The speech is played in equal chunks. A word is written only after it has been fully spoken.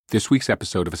This week's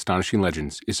episode of Astonishing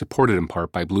Legends is supported in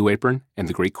part by Blue Apron and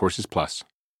the Great Courses Plus.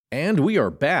 And we are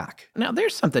back. Now,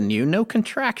 there's something new. No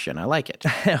contraction. I like it.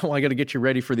 Well, I got to get you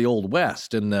ready for the Old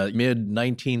West in the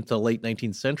mid-19th to late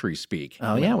 19th century speak.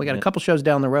 Oh, yeah. We got a couple shows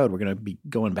down the road. We're going to be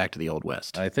going back to the Old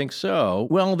West. I think so.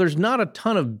 Well, there's not a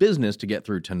ton of business to get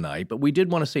through tonight, but we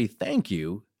did want to say thank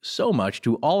you so much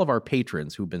to all of our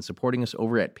patrons who've been supporting us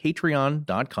over at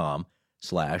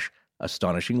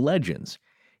patreon.com/astonishinglegends.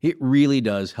 It really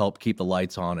does help keep the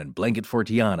lights on in Blanket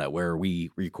Fortiana where we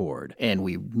record. And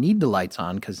we need the lights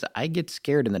on because I get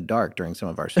scared in the dark during some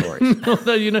of our stories.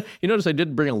 You notice I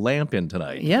did bring a lamp in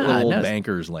tonight. Yeah. A little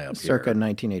banker's lamp Circa here.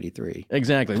 1983.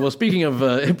 Exactly. Well, speaking of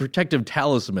protective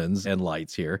talismans and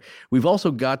lights here, we've also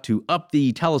got to up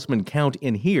the talisman count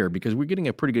in here because we're getting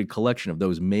a pretty good collection of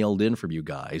those mailed in from you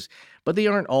guys, but they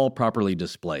aren't all properly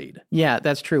displayed. Yeah,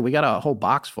 that's true. We got a whole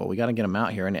box full. We got to get them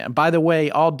out here. And by the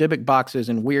way, all Dybbuk boxes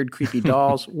and weird, creepy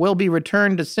dolls will be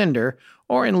returned to sender,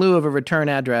 or in lieu of a return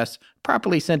address,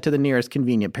 properly sent to the nearest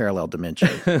convenient parallel dimension.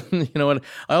 You know what?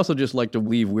 I also just like to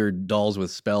leave weird dolls with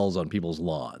spells on people's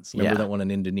lawns. Remember that one in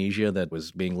Indonesia that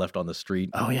was being left on the street?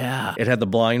 Oh, yeah. It had the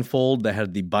blindfold that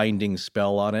had the binding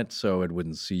spell on it, so it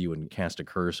wouldn't see you and cast a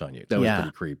curse on you. That was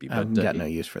pretty creepy. But I've got no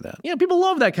use for that. Yeah, people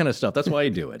love that kind of stuff. That's why I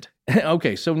do it.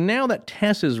 Okay, so now that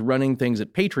Tess is running things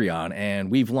at Patreon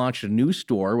and we've launched a new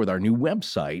store with our new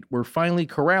website, we're finally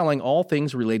corralling all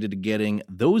things related to getting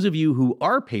those of you who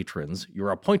are patrons your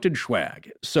appointed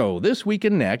swag. So this week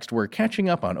and next, we're catching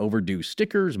up on overdue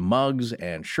stickers, mugs,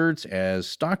 and shirts as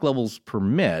stock levels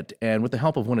permit, and with the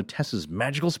help of one of Tess's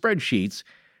magical spreadsheets,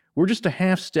 we're just a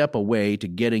half step away to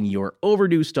getting your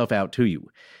overdue stuff out to you.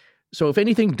 So if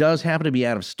anything does happen to be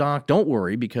out of stock, don't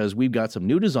worry because we've got some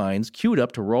new designs queued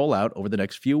up to roll out over the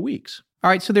next few weeks. All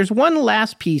right, so there's one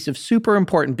last piece of super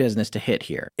important business to hit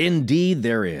here. Indeed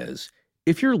there is.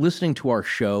 If you're listening to our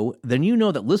show, then you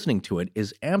know that listening to it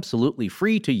is absolutely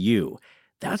free to you.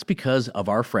 That's because of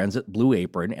our friends at Blue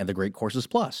Apron and the Great Courses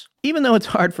Plus. Even though it's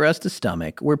hard for us to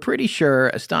stomach, we're pretty sure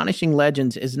Astonishing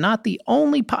Legends is not the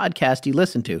only podcast you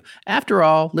listen to. After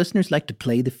all, listeners like to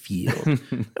play the field,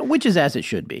 which is as it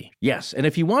should be. Yes, and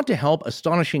if you want to help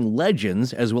Astonishing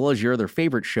Legends, as well as your other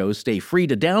favorite shows, stay free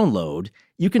to download,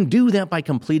 you can do that by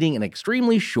completing an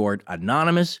extremely short,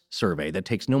 anonymous survey that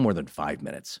takes no more than 5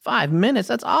 minutes. 5 minutes?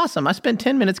 That's awesome. I spent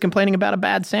 10 minutes complaining about a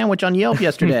bad sandwich on Yelp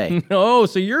yesterday. Oh,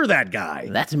 so you're that guy.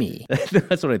 That's me.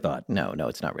 That's what I thought. No,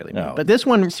 it's not really me. No. But this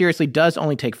one seriously does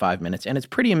only take 5 minutes, and it's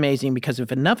pretty amazing because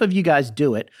if enough of you guys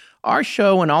do it, our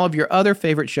show and all of your other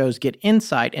favorite shows get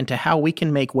insight into how we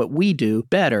can make what we do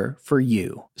better for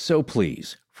you. So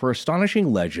please, for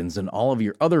Astonishing Legends and all of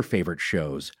your other favorite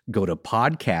shows, go to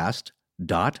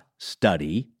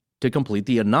podcast.study to complete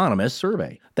the anonymous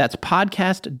survey. That's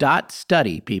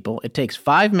podcast.study, people. It takes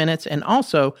 5 minutes. And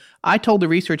also, I told the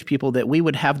research people that we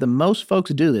would have the most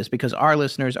folks do this because our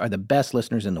listeners are the best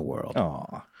listeners in the world.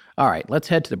 Aw. All right, let's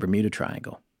head to the Bermuda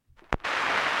Triangle.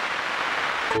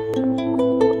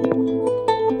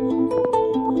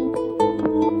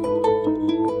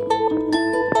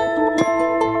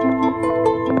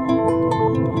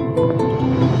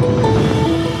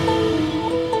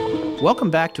 Welcome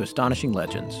back to Astonishing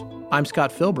Legends. I'm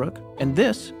Scott Philbrook, and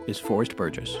this is Forrest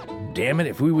Burgess. Damn it,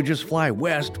 if we would just fly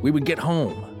west, we would get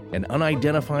home. An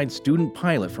unidentified student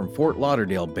pilot from Fort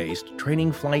Lauderdale-based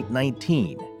Training Flight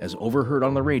 19 has overheard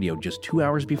on the radio just 2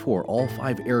 hours before all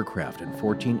 5 aircraft and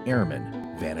 14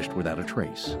 airmen vanished without a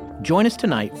trace. Join us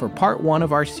tonight for part 1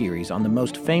 of our series on the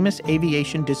most famous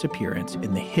aviation disappearance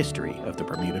in the history of the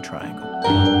Bermuda Triangle.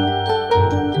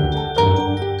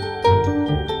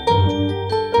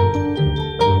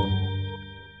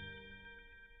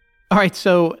 All right,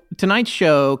 so tonight's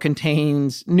show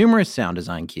contains numerous sound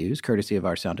design cues, courtesy of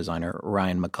our sound designer,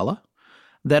 Ryan McCullough,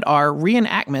 that are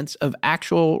reenactments of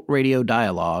actual radio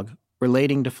dialogue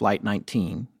relating to Flight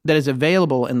 19 that is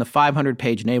available in the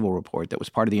 500-page naval report that was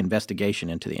part of the investigation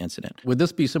into the incident. Would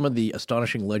this be some of the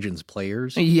Astonishing Legends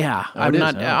players? Yeah.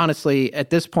 Honestly,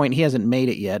 at this point, he hasn't made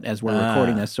it yet as we're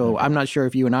recording this, so I'm not sure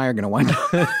if you and I are going to wind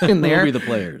up in there. We'll be the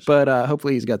players. But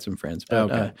hopefully he's got some friends.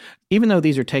 But, even though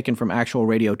these are taken from actual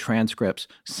radio transcripts,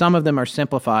 some of them are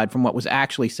simplified from what was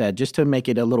actually said just to make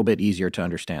it a little bit easier to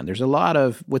understand. There's a lot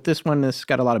of, with this one, this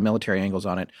got a lot of military angles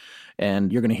on it,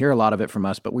 and you're going to hear a lot of it from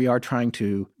us, but we are trying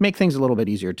to make things a little bit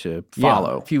easier to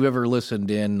follow. Yeah, if you've ever listened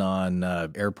in on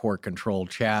airport control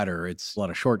chatter, it's a lot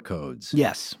of short codes.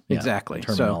 Yes, exactly.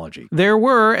 Terminology. So there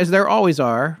were, as there always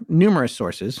are, numerous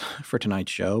sources for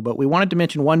tonight's show, but we wanted to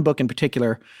mention one book in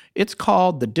particular. It's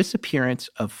called The Disappearance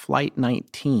of Flight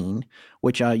 19,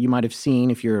 which you might have seen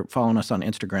if you're following us on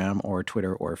Instagram or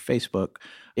Twitter or Facebook.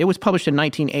 It was published in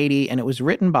 1980, and it was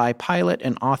written by pilot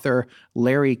and author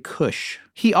Larry Kusch.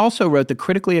 He also wrote the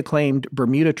critically acclaimed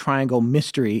Bermuda Triangle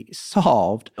mystery,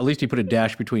 Solved. At least he put a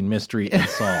dash between mystery and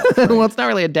solved. Right? Well, it's not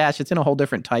really a dash. It's in a whole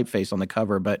different typeface on the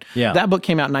cover, but that book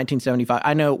came out in 1975.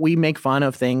 I know we make fun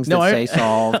of things that say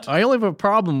solved. I only have a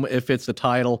problem if it's the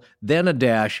title, then a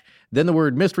dash, then the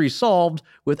word mystery solved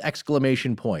with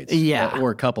exclamation points. Yeah.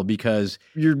 Or a couple, because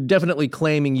you're definitely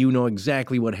claiming you know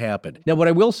exactly what happened. Now, what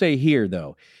I will say here,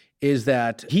 though, is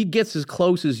that he gets as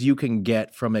close as you can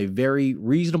get from a very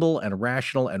reasonable and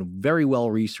rational and very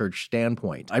well-researched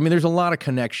standpoint. I mean, there's a lot of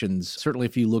connections. Certainly,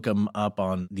 if you look them up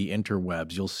on the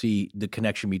interwebs, you'll see the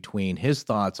connection between his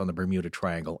thoughts on the Bermuda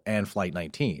Triangle and Flight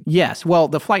 19. Yes. Well,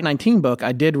 the Flight 19 book,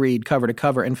 I did read cover to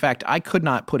cover. In fact, I could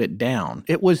not put it down.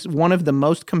 It was one of the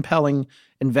most compelling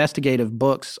investigative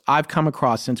books I've come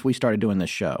across since we started doing this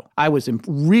show. I was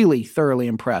really thoroughly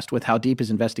impressed with how deep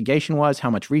his investigation was, how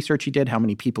much research he did, how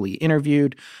many people he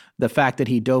interviewed, the fact that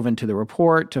he dove into the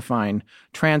report to find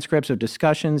transcripts of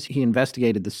discussions. He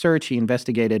investigated the search. He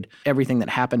investigated everything that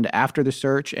happened after the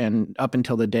search and up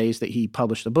until the days that he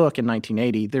published the book in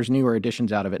 1980. There's newer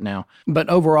editions out of it now. But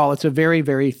overall, it's a very,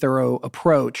 very thorough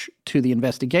approach to the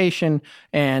investigation.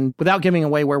 And without giving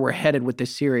away where we're headed with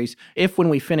this series, if when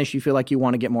we finish you feel like you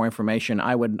want to get more information,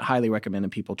 I would highly recommend that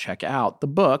people check out the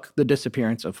book, The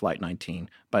Disappearance of Flight 19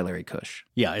 by Larry Kusch.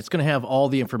 Yeah, it's going to have all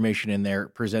the information in there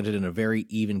presented in a very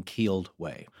even-keeled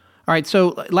way. All right,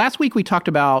 so last week we talked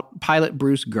about pilot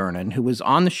Bruce Gernon, who was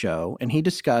on the show, and he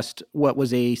discussed what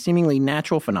was a seemingly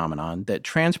natural phenomenon that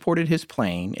transported his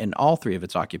plane and all three of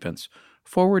its occupants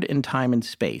forward in time and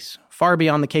space, far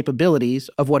beyond the capabilities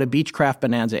of what a Beechcraft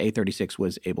Bonanza A36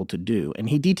 was able to do. And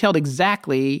he detailed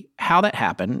exactly how that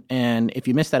happened, and if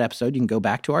you missed that episode, you can go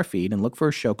back to our feed and look for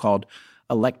a show called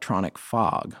Electronic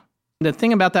Fog. The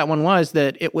thing about that one was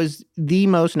that it was the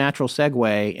most natural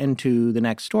segue into the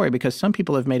next story, because some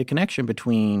people have made a connection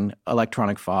between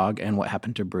electronic fog and what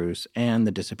happened to Bruce and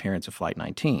the disappearance of Flight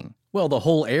 19. Well, the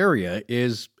whole area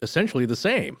is essentially the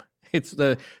same. It's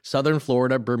the southern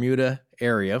Florida, Bermuda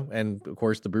area, and of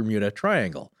course the Bermuda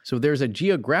Triangle. So there's a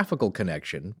geographical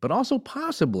connection, but also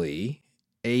possibly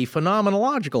a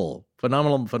phenomenological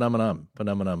phenomenon.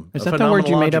 Is that the word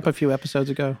you made up a few episodes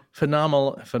ago?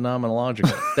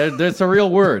 Phenomenological. That's a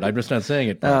real word. I'm just not saying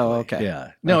it properly. Oh, okay.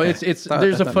 Yeah. No, okay.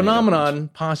 There's a phenomenon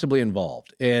possibly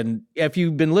involved. And if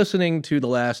you've been listening to the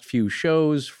last few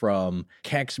shows from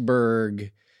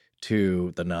Kecksburg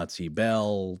to the Nazi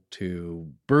Bell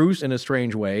to Bruce in a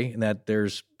strange way, and that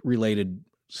there's related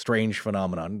strange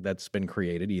phenomenon that's been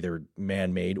created, either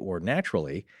man-made or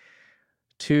naturally,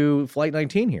 to Flight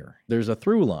 19 here. There's a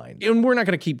through line. And we're not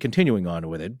going to keep continuing on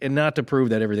with it, and not to prove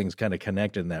that everything's kind of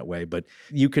connected in that way, but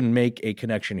you can make a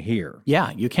connection here.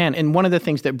 Yeah, you can. And one of the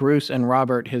things that Bruce and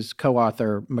Robert, his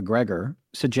co-author McGregor,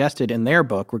 suggested in their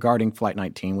book regarding Flight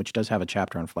 19, which does have a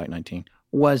chapter on Flight 19,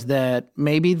 was that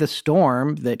maybe the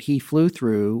storm that he flew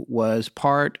through was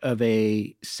part of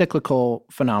a cyclical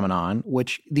phenomenon,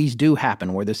 which these do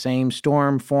happen, where the same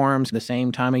storm forms the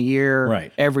same time of year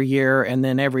every year, and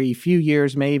then every few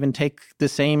years may even take the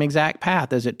same exact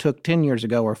path as it took 10 years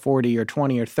ago or 40 or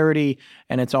 20 or 30,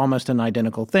 and it's almost an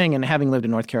identical thing. And having lived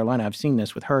in North Carolina, I've seen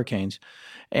this with hurricanes.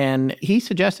 And he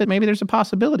suggested maybe there's a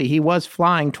possibility. He was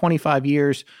flying 25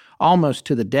 years almost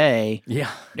to the day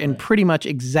in pretty much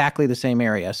exactly the same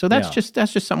area. So that's just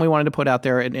something we wanted to put out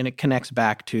there, and it connects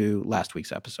back to last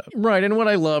week's episode. Right. And what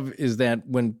I love is that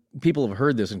when people have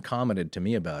heard this and commented to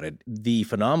me about it, the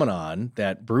phenomenon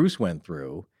that Bruce went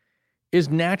through is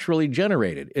naturally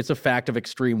generated. It's a fact of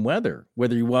extreme weather,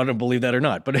 whether you want to believe that or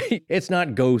not. But it's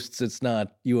not ghosts, it's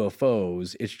not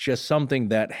UFOs. It's just something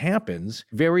that happens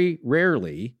very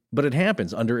rarely, but it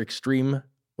happens under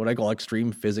what I call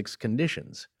extreme physics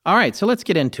conditions. All right, so let's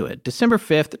get into it. December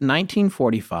 5th,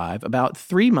 1945, about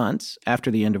 3 months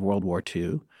after the end of World War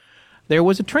II, there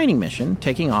was a training mission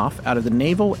taking off out of the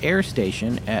Naval Air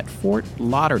Station at Fort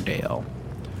Lauderdale.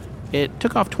 It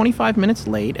took off 25 minutes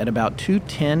late at about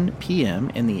 2:10 p.m.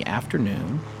 in the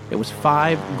afternoon. It was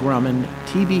 5 Grumman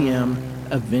TBM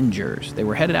Avengers. They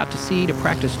were headed out to sea to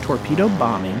practice torpedo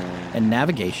bombing and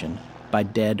navigation by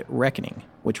dead reckoning,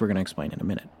 which we're going to explain in a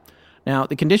minute. Now,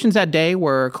 the conditions that day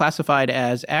were classified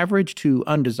as average to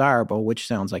undesirable, which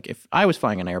sounds like if I was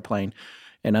flying an airplane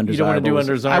and undesirable, you don't want to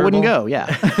do undesirable? I wouldn't go,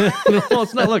 yeah. Well,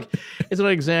 it's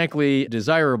not exactly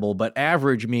desirable, but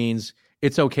average means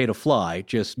it's okay to fly,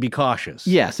 just be cautious.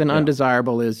 Yes, and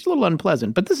undesirable is a little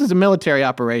unpleasant. But this is a military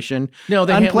operation. No,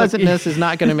 unpleasantness is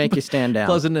not going to make you stand down.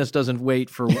 Pleasantness doesn't wait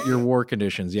for your war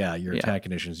conditions. Your attack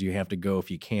conditions. You have to go if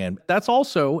you can. That's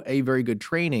also a very good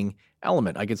training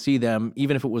element. I could see them,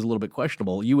 even if it was a little bit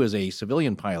questionable, you as a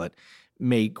civilian pilot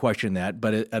may question that,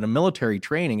 but at a military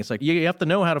training, it's like you have to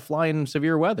know how to fly in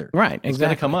severe weather. Right, It's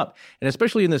going to come up. And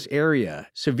especially in this area,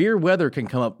 severe weather can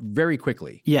come up very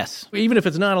quickly. Yes. Even if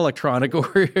it's not electronic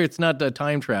or it's not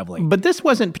time traveling. But this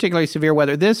wasn't particularly severe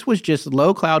weather. This was just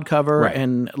low cloud cover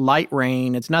and light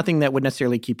rain. It's nothing that would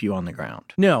necessarily keep you on the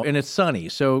ground. No, and it's sunny,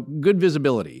 so good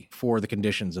visibility for the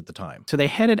conditions at the time. So they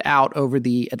headed out over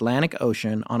the Atlantic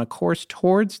Ocean on a course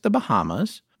towards the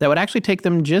Bahamas that would actually take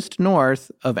them just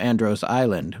north of Andros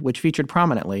Island, which featured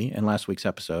prominently in last week's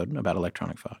episode about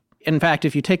electronic fog. In fact,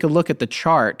 if you take a look at the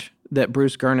chart that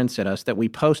Bruce Gernon sent us that we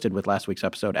posted with last week's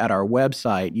episode at our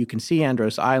website, you can see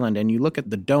Andros Island, and you look at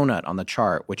the donut on the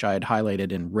chart, which I had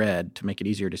highlighted in red to make it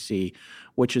easier to see,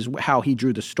 which is how he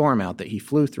drew the storm out that he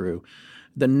flew through.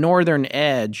 The northern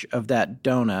edge of that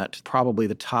donut, probably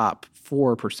the top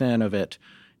 4% of it,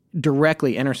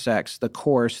 directly intersects the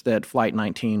course that Flight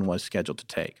 19 was scheduled to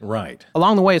take. Right.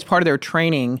 Along the way, as part of their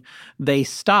training, they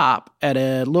stop at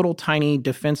a little tiny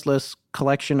defenseless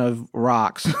collection of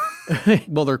rocks.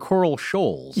 Well, they're coral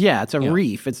shoals. Yeah, it's a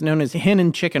reef. It's known as Hen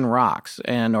and Chicken Rocks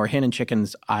or Hen and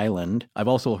Chicken's Island. I've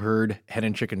also heard Hen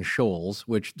and Chicken Shoals,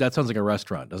 which that sounds like a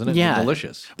restaurant, doesn't it? Yeah. It's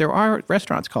delicious. There are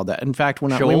restaurants called that. In fact,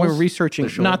 when we were researching,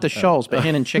 not the shoals, but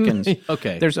Hen and Chickens,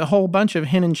 Okay. There's a whole bunch of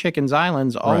Hen and Chickens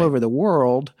Islands all over the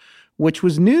world, which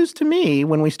was news to me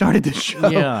when we started the show.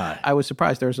 Yeah. I was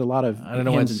surprised there's a lot of hen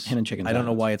and chickens. I don't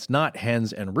know why it's not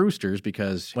hens and roosters,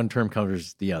 because one term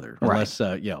covers the other. Right. Unless,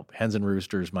 hens and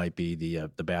roosters might be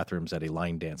the bathrooms at a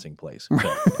line dancing place.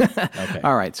 So, okay.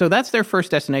 All right. So that's their first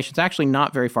destination. It's actually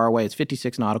not very far away. It's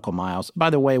 56 nautical miles.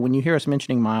 By the way, when you hear us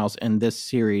mentioning miles in this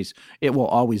series, it will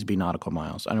always be nautical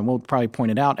miles. And we'll probably point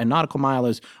it out. A nautical mile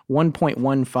is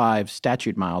 1.15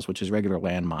 statute miles, which is regular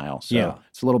land miles. So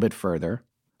it's a little bit further.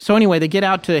 So anyway, they get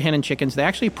out to Hen and Chickens. They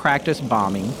actually practice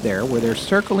bombing there, where they're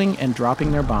circling and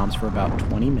dropping their bombs for about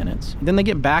 20 minutes. Then they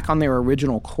get back on their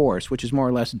original course, which is more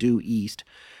or less due east.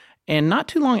 And not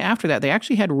too long after that, they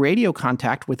actually had radio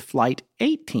contact with Flight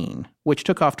 18, which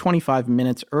took off 25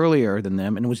 minutes earlier than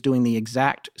them and was doing the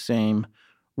exact same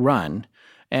run.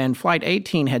 And Flight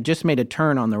 18 had just made a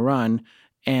turn on the run,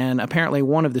 and apparently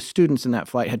one of the students in that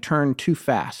flight had turned too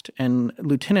fast. And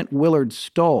Lieutenant Willard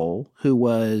Stoll, who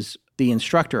was the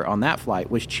instructor on that flight,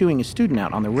 was chewing a student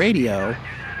out on the radio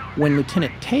when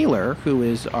Lieutenant Taylor, who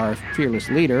is our fearless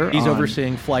leader... He's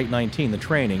overseeing Flight 19, the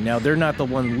training. Now, they're not the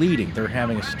one leading. They're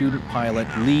having a student pilot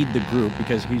lead the group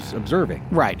because he's observing.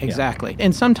 Right, exactly.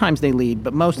 And sometimes they lead,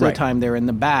 but most of the time they're in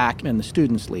the back and the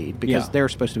students lead because they're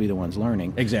supposed to be the ones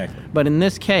learning. Exactly. But in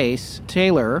this case,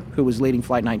 Taylor, who was leading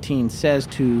Flight 19, says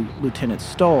to Lieutenant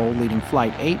Stoll, leading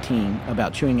Flight 18,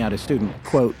 about chewing out his student,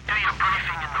 quote, "Do your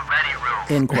briefing in the ready room."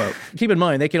 end quote. Keep in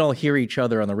mind, they can all hear each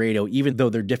other on the radio, even though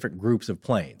they're different groups of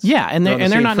planes. Yeah, and they're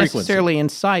not frequency. necessarily in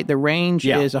sight. The range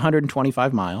is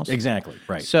 125 miles. Exactly,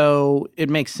 right. So it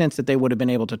makes sense that they would have been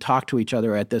able to talk to each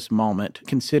other at this moment,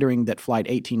 considering that Flight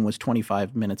 18 was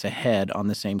 25 minutes ahead on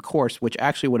the same course, which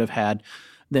actually would have had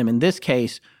them, in this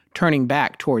case, turning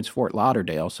back towards Fort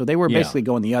Lauderdale. So they were basically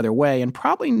going the other way and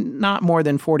probably not more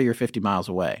than 40 or 50 miles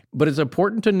away. But it's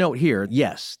important to note here,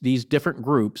 yes, these different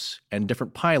groups and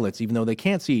different pilots, even though they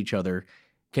can't see each other,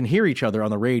 can hear each other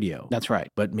on the radio. That's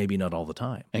right. But maybe not all the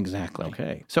time. Exactly.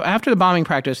 Okay. So after the bombing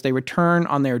practice, they return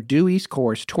on their due east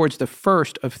course towards the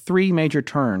first of 3 major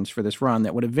turns for this run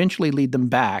that would eventually lead them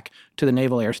back to the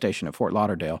Naval Air Station at Fort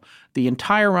Lauderdale, the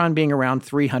entire run being around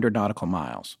 300 nautical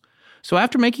miles. So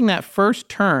after making that first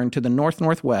turn to the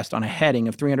north-northwest on a heading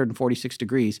of 346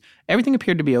 degrees, everything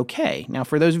appeared to be okay. Now,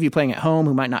 for those of you playing at home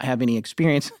who might not have any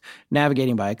experience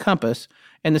navigating by a compass,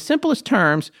 in the simplest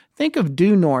terms, think of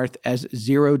due north as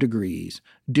 0 degrees,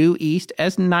 due east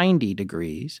as 90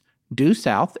 degrees, due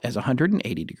south as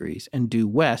 180 degrees, and due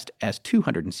west as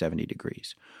 270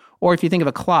 degrees. Or if you think of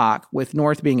a clock, with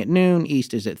north being at noon,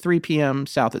 east is at 3 p.m.,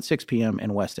 south at 6 p.m.,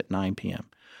 and west at 9 p.m.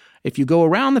 If you go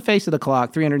around the face of the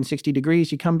clock 360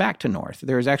 degrees, you come back to north.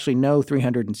 There is actually no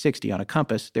 360 on a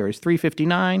compass. There is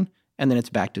 359, and then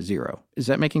it's back to 0. Is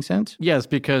that making sense? Yes,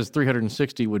 because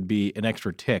 360 would be an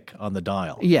extra tick on the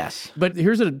dial. Yes. But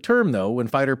here's a term, though, when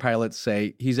fighter pilots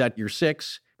say, he's at your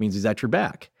 6, means he's at your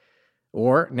back.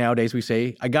 Or nowadays we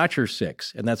say, I got your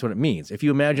 6, and that's what it means. If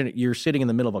you imagine you're sitting in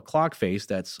the middle of a clock face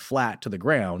that's flat to the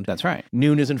ground. That's right.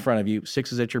 Noon is in front of you,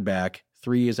 6 is at your back,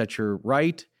 3 is at your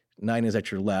right, 9 is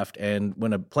at your left. And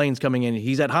when a plane's coming in,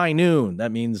 he's at high noon.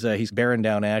 That means he's bearing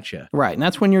down at you. Right, and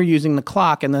that's when you're using the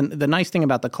clock. And then the nice thing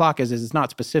about the clock is it's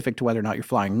not specific to whether or not you're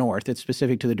flying north. It's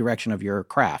specific to the direction of your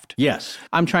craft. Yes.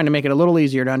 I'm trying to make it a little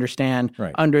easier to understand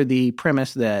under the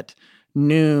premise that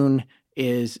noon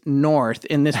is north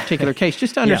in this particular case,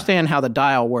 just to understand how the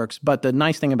dial works. But the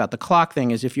nice thing about the clock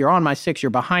thing is if you're on my 6, you're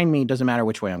behind me, it doesn't matter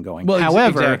which way I'm going. Well,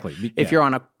 however, if you're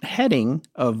on a heading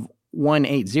of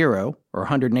 180 or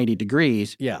 180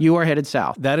 degrees, you are headed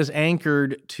south. That is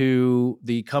anchored to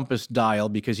the compass dial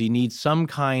because he needs some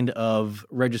kind of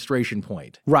registration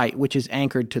point. Right, which is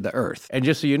anchored to the earth. And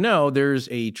just so you know, there's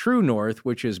a true north,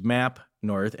 which is map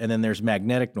north, and then there's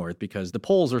magnetic north because the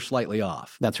poles are slightly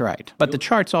off. That's right. But the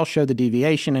charts all show the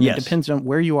deviation, and it depends on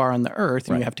where you are on the earth,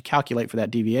 and you have to calculate for that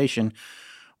deviation,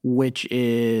 which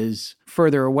is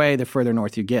further away the further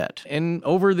north you get. And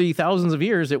over the thousands of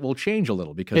years, it will change a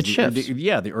little because it shifts.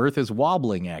 The Earth is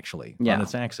wobbling actually on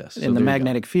its axis. And the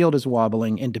magnetic field is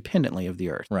wobbling independently of the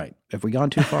Earth. Right. Have we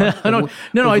gone too far?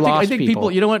 No. I think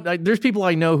people. You know what? There's people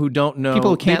I know who don't know.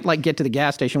 People who can't get to the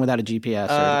gas station without a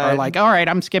GPS or like, all right,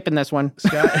 I'm skipping this one.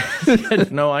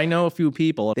 No, I know a few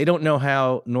people. They don't know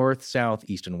how north, south,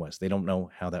 east, and west. They don't know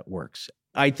how that works.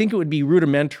 I think it would be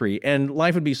rudimentary, and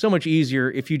life would be so much easier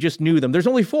if you just knew them. There's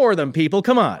only 4 of them, people.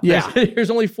 Come on. Yeah. There's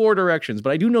only 4 directions.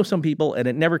 But I do know some people, and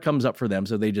it never comes up for them,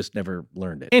 so they just never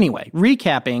learned it. Anyway,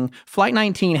 recapping, Flight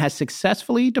 19 has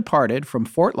successfully departed from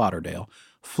Fort Lauderdale,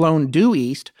 flown due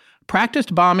east,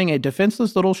 practiced bombing a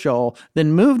defenseless little shoal,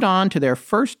 then moved on to their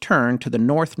first turn to the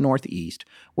north-northeast,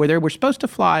 where they were supposed to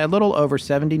fly a little over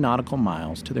 70 nautical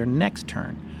miles to their next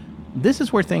turn. This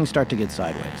is where things start to get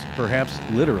sideways. Perhaps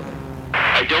literally.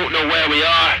 I don't know where we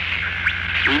are.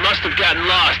 We must have gotten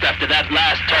lost after that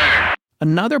last turn.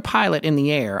 Another pilot in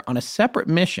the air on a separate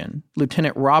mission,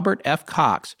 Lieutenant Robert F.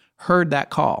 Cox, heard that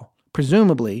call,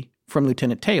 presumably from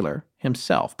Lieutenant Taylor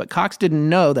himself. But Cox didn't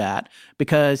know that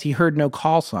because he heard no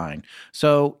call sign.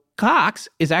 So Cox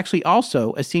is actually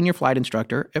also a senior flight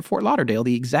instructor at Fort Lauderdale,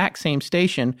 the exact same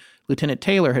station Lieutenant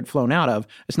Taylor had flown out of.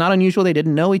 It's not unusual they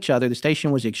didn't know each other. The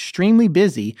station was extremely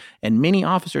busy, and many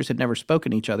officers had never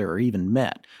spoken to each other or even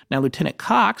met. Now, Lieutenant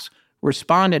Cox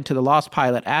responded to the lost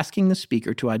pilot asking the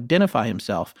speaker to identify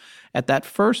himself. At that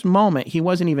first moment, he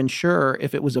wasn't even sure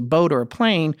if it was a boat or a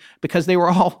plane because they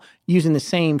were all using the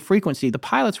same frequency. The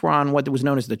pilots were on what was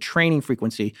known as the training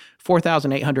frequency,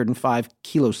 4,805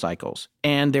 kilocycles.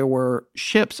 And there were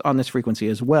ships on this frequency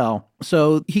as well.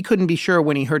 So he couldn't be sure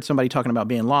when he heard somebody talking about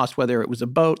being lost, whether it was a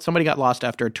boat. Somebody got lost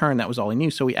after a turn. That was all he knew.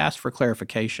 So he asked for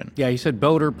clarification. Yeah, he said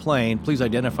boat or plane. Please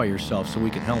identify yourself so we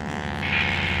can help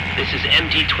you. This is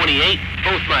MT-28.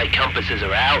 Both my compasses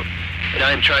are out, and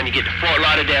I'm trying to get to Fort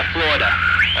Lauderdale, Florida.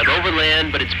 I'm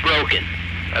overland, but it's broken.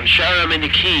 I'm sure I'm in the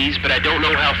Keys, but I don't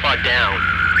know how far down,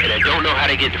 and I don't know how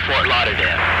to get to Fort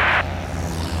Lauderdale.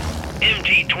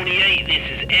 MT-28,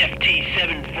 this is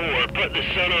FT-74. Put the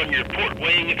sun on your port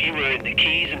wing if you were in the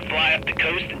Keys and fly up the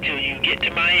coast until you get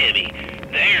to Miami.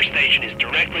 The air station is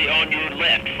directly on your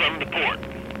left from the port.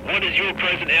 What is your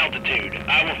present altitude?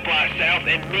 I will fly south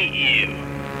and meet you.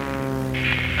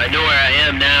 I know where I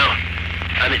am now.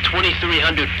 I'm at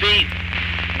 2,300 feet.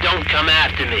 Don't come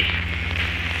after me.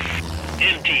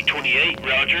 MT-28,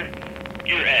 roger.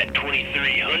 You're at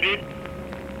 2,300.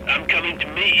 I'm coming to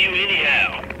meet you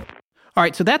anyhow. All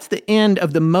right, so that's the end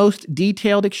of the most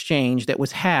detailed exchange that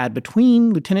was had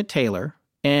between Lieutenant Taylor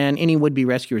and any would-be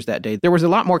rescuers that day. There was a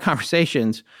lot more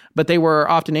conversations, but they were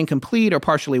often incomplete or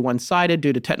partially one-sided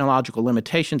due to technological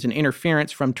limitations and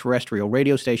interference from terrestrial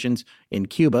radio stations in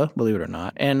Cuba, believe it or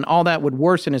not. And all that would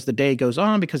worsen as the day goes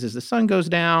on because as the sun goes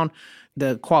down,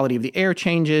 the quality of the air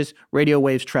changes, radio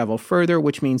waves travel further,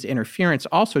 which means interference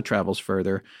also travels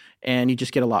further, and you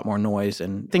just get a lot more noise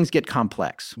and things get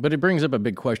complex. But it brings up a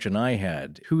big question I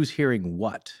had. Who's hearing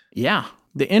what? Yeah.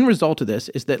 The end result of this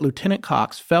is that Lieutenant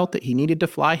Cox felt that he needed to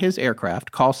fly his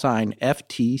aircraft, call sign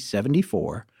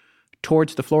FT-74,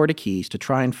 towards the Florida Keys to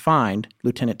try and find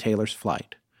Lieutenant Taylor's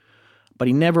flight. But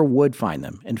he never would find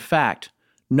them. In fact,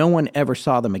 no one ever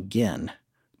saw them again.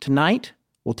 Tonight,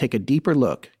 we'll take a deeper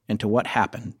look into what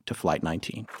happened to Flight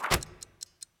 19.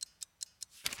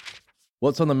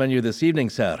 What's on the menu this evening,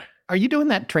 sir? Are you doing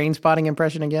that train spotting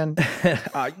impression again?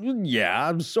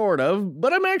 Yeah, sort of.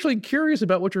 But I'm actually curious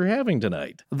about what you're having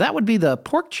tonight. That would be the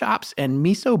pork chops and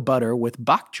miso butter with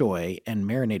bok choy and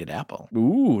marinated apple.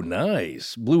 Ooh,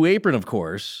 nice. Blue Apron, of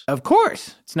course. Of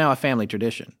course. It's now a family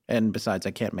tradition. And besides,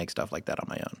 I can't make stuff like that on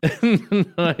my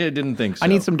own. I didn't think so. I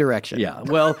need some direction. Yeah,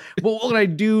 well, what I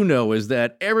do know is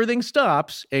that everything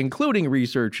stops, including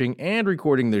researching and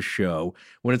recording this show,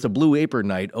 when it's a Blue Apron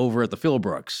night over at the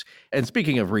Philbrooks. And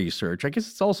speaking of research, research, I guess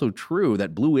it's also true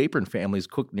that Blue Apron families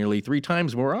cook nearly 3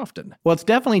 times more often. Well, it's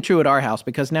definitely true at our house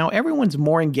because now everyone's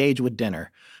more engaged with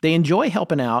dinner. They enjoy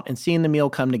helping out and seeing the meal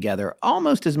come together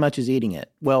almost as much as eating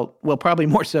it. Well, probably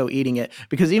more so eating it,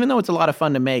 because even though it's a lot of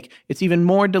fun to make, it's even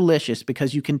more delicious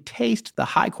because you can taste the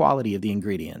high quality of the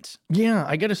ingredients. Yeah,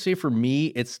 I gotta say, for me,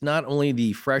 it's not only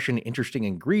the fresh and interesting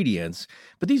ingredients,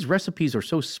 but these recipes are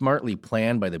so smartly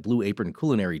planned by the Blue Apron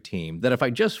culinary team that if I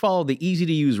just follow the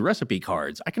easy-to-use recipe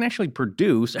cards, I can actually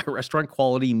produce a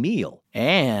restaurant-quality meal.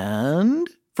 And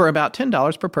for about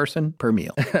 $10 per person per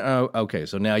meal. Okay,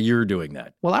 so now you're doing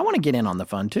that. Well, I want to get in on the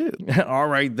fun, too. All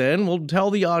right, then. We'll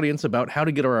tell the audience about how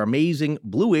to get our amazing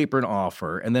Blue Apron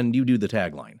offer, and then you do the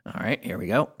tagline. All right, here we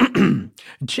go.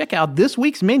 Check out this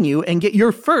week's menu and get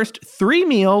your first 3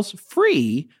 meals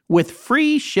free with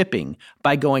free shipping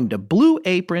by going to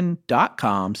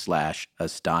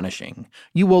blueapron.com/astonishing.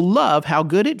 You will love how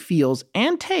good it feels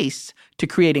and tastes to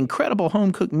create incredible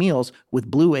home-cooked meals with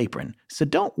Blue Apron. So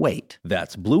don't wait.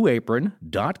 That's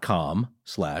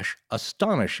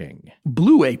blueapron.com/astonishing.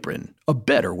 Blue Apron, a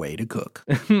better way to cook.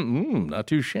 Not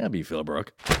too shabby,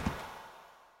 Philbrook.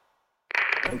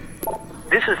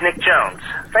 This is Nick Jones.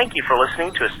 Thank you for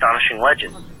listening to Astonishing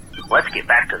Legends. Let's get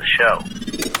back to the show.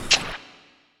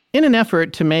 In an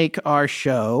effort to make our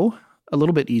show a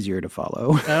little bit easier to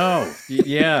follow. Oh,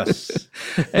 yes.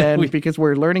 And because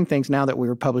we're learning things now that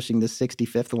we're publishing the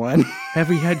 65th one. Have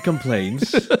we had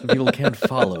complaints? People can't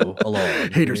follow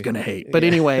along. Haters gonna hate. But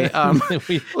anyway,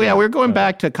 we're going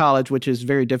back to college, which is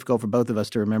very difficult for both of us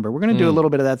to remember. We're going to do a little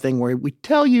bit of that thing where we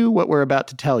tell you what we're about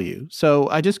to tell you. So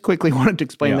I just quickly wanted to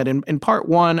explain that in part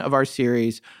 1 of our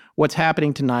series, what's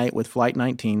happening tonight with Flight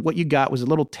 19, what you got was a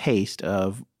little taste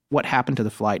of what happened to the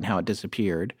flight and how it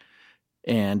disappeared.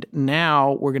 And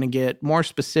now we're going to get more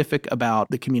specific about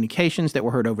the communications that were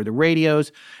heard over the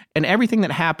radios and everything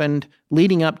that happened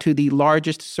leading up to the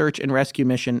largest search and rescue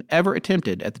mission ever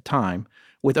attempted at the time,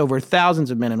 with over thousands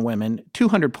of men and women,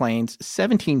 200 planes,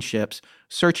 17 ships,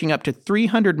 searching up to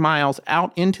 300 miles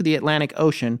out into the Atlantic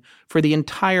Ocean for the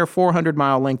entire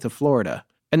 400-mile length of Florida.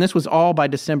 And this was all by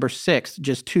December 6th,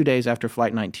 just 2 days after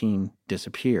Flight 19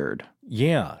 disappeared.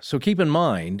 Yeah, so keep in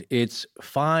mind, it's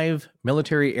 5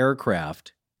 military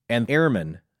aircraft and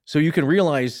airmen, so you can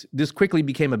realize this quickly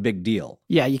became a big deal.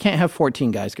 Yeah, you can't have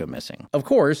 14 guys go missing. Of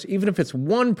course, even if it's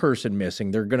one person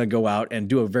missing, they're going to go out and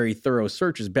do a very thorough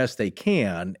search as best they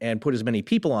can and put as many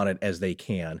people on it as they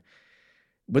can.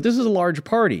 But this is a large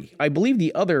party. I believe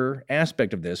the other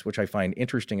aspect of this, which I find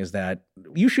interesting, is that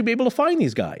you should be able to find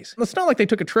these guys. It's not like they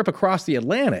took a trip across the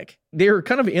Atlantic. They're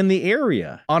kind of in the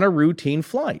area on a routine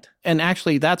flight. And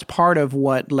actually, that's part of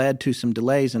what led to some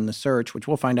delays in the search, which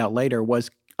we'll find out later, was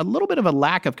a little bit of a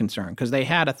lack of concern because they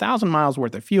had 1,000 miles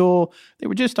worth of fuel. They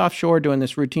were just offshore doing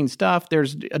this routine stuff.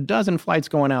 There's a dozen flights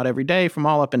going out every day from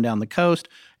all up and down the coast.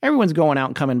 Everyone's going out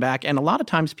and coming back, and a lot of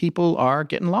times people are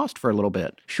getting lost for a little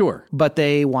bit. Sure. But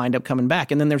they wind up coming back.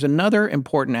 And then there's another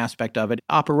important aspect of it.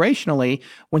 Operationally,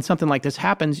 when something like this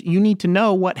happens, you need to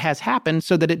know what has happened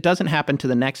so that it doesn't happen to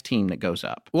the next team that goes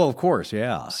up. Well, of course,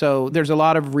 yeah. So there's a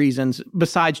lot of reasons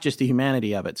besides just the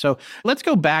humanity of it. So let's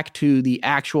go back to the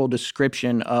actual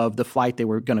description of the flight they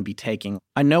were going to be taking.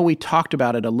 I know we talked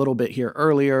about it a little bit here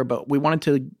earlier, but we wanted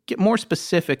to get more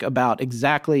specific about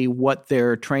exactly what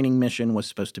their training mission was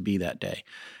supposed to be that day.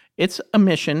 It's a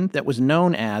mission that was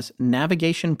known as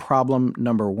Navigation Problem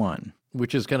Number 1.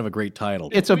 Which is kind of a great title.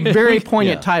 It's a very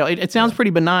poignant title. It sounds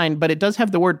pretty benign, but it does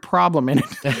have the word problem in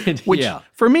it, which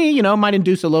for me, might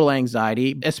induce a little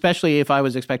anxiety, especially if I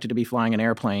was expected to be flying an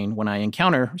airplane when I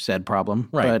encounter said problem.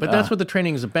 Right, but that's what the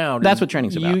training is about. That's what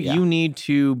training's about, You need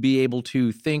to be able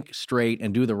to think straight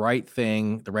and do the right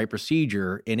thing, the right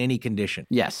procedure in any condition.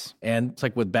 Yes. And it's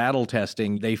like with battle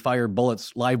testing, they fire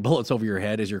live bullets over your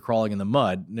head as you're crawling in the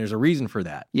mud. And there's a reason for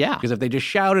that. Yeah. Because if they just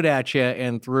shouted at you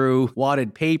and threw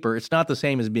wadded paper, it's not the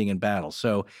same as being in battle.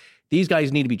 So these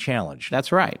guys need to be challenged.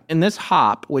 That's right. And this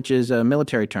hop, which is a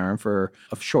military term for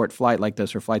a short flight like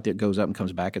this or flight that goes up and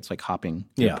comes back, it's like hopping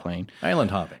a plane.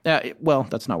 Island hopping. Well,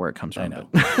 that's not where it comes from. I know.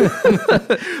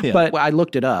 But I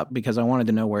looked it up because I wanted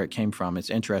to know where it came from. It's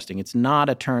interesting. It's not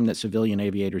a term that civilian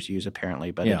aviators use,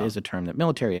 apparently, but it is a term that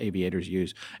military aviators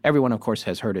use. Everyone, of course,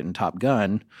 has heard it in Top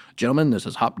Gun. Gentlemen, this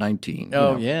is Hop 19.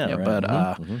 Oh, yeah. Right.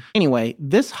 But anyway,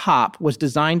 this hop was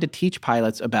designed to teach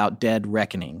pilots about dead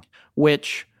reckoning,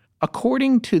 which,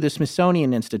 according to the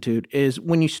Smithsonian Institute, is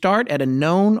when you start at a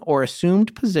known or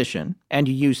assumed position and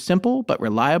you use simple but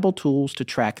reliable tools to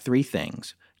track 3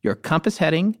 things: your compass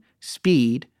heading,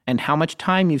 speed, and how much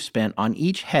time you've spent on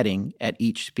each heading at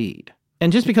each speed.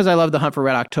 And just because I love the hunt for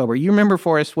Red October, you remember,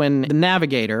 Forrest, when the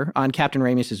navigator on Captain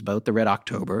Ramis's boat, the Red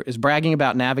October, is bragging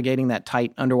about navigating that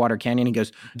tight underwater canyon. He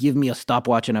goes, "Give me a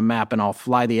stopwatch and a map and I'll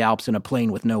fly the Alps in a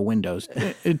plane with no windows."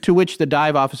 To which the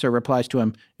dive officer replies to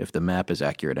him, "If the map is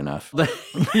accurate enough."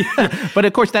 But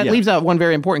of course, that leaves out one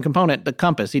very important component, the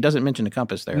compass. He doesn't mention the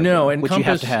compass there. No, and which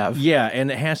compass, you have to have. Yeah, and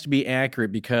it has to be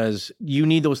accurate because you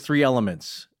need those three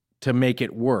elements to make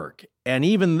it work. And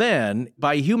even then,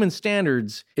 by human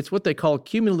standards, it's what they call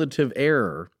cumulative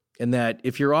error, in that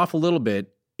if you're off a little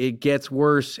bit, it gets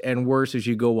worse and worse as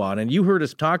you go on. And you heard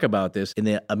us talk about this in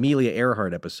the Amelia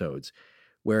Earhart episodes,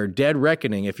 where dead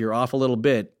reckoning, if you're off a little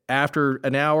bit, after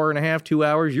an hour and a half, 2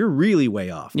 hours, you're really way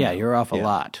off. Yeah, you're off a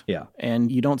lot. Yeah.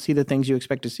 And you don't see the things you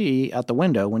expect to see out the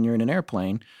window when you're in an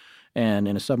airplane. And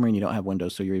in a submarine, you don't have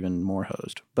windows, so you're even more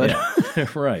hosed. But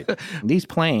right. These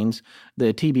planes,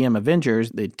 the TBM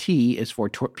Avengers, the T is for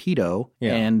torpedo,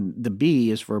 and the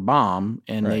B is for bomb,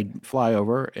 and they fly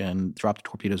over and drop the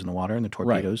torpedoes in the water, and the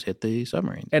torpedoes hit the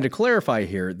submarine. And to clarify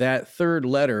here, that third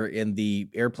letter in the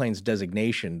airplane's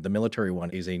designation, the military one,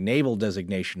 is a naval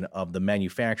designation of the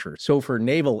manufacturer. So for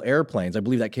naval airplanes, I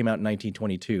believe that came out in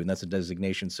 1922, and that's a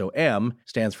designation. So M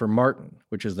stands for Martin,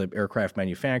 which is the aircraft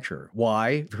manufacturer.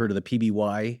 Y, you've heard of the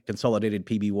PBY, Consolidated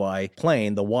PBY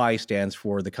plane. The Y stands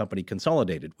for the company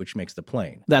Consolidated, which makes the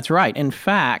plane. That's right. In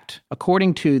fact,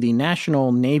 according to the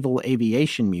National Naval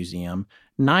Aviation Museum,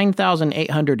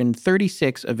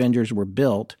 9,836 Avengers were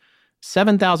built.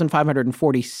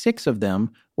 7,546 of them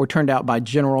were turned out by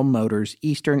General Motors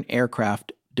Eastern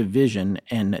Aircraft Division,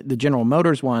 and the General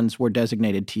Motors ones were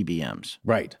designated TBMs.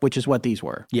 Right. Which is what these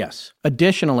were. Yes.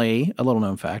 Additionally, a little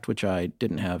known fact, which I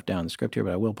didn't have down in the script here,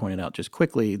 but I will point it out just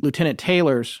quickly, Lieutenant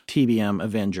Taylor's TBM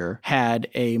Avenger had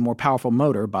a more powerful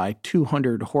motor by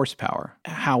 200 horsepower.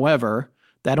 However,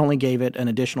 that only gave it an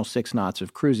additional 6 knots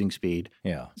of cruising speed.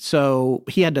 Yeah. So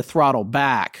he had to throttle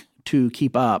back to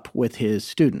keep up with his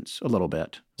students a little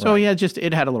bit. So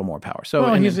it had a little more power.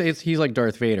 So he's like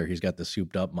Darth Vader. He's got the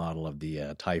souped up model of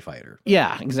the TIE fighter.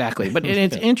 Yeah, exactly. But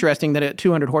it's interesting that at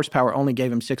 200 horsepower only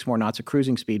gave him 6 more knots of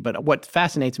cruising speed. But what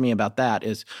fascinates me about that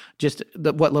is just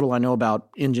what little I know about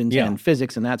engines and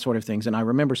physics and that sort of things. And I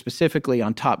remember specifically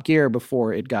on Top Gear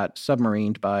before it got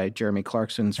submarined by Jeremy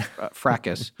Clarkson's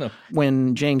fracas,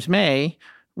 when James May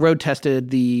road tested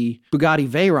the Bugatti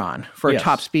Veyron for a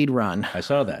top speed run. I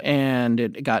saw that. And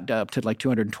it got up to like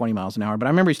 220 miles an hour. But I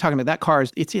remember he's talking about that car,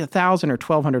 it's 1,000 or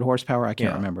 1,200 horsepower. I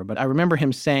can't remember. But I remember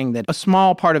him saying that a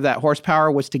small part of that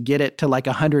horsepower was to get it to like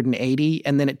 180,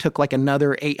 and then it took like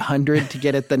another 800 to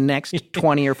get it the next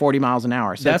 20 or 40 miles an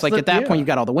hour. So it's like at that point, you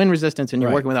got all the wind resistance and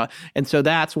you're working with and so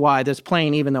that's why this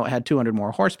plane, even though it had 200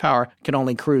 more horsepower, could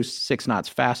only cruise 6 knots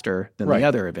faster than the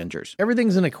other Avengers.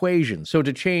 Everything's an equation. So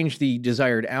to change the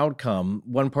desired outcome,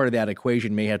 one part of that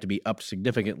equation may have to be upped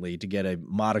significantly to get a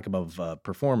modicum of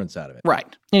performance out of it.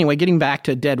 Right. Anyway, getting back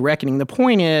to Dead Reckoning, the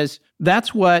point is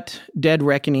that's what Dead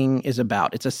Reckoning is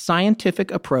about. It's a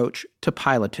scientific approach to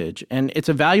pilotage, and it's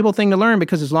a valuable thing to learn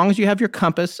because as long as you have your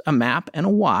compass, a map, and a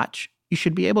watch, you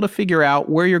should be able to figure out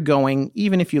where you're going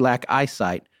even if you lack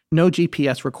eyesight. No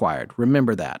GPS required.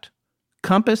 Remember that.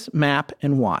 Compass, map,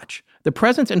 and watch. The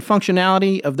presence and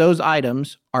functionality of those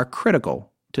items are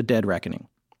critical to Dead Reckoning.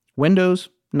 Windows,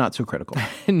 not so critical.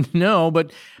 No,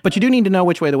 but you do need to know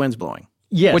which way the wind's blowing.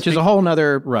 Yes. Which is a whole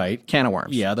nother can of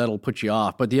worms. Yeah, that'll put you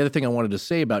off. But the other thing I wanted to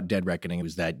say about Dead Reckoning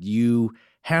is that you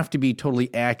have to be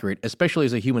totally accurate, especially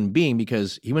as a human being,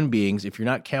 because human beings, if you're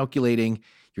not calculating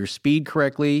your speed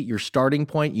correctly, your starting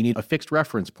point, you need a fixed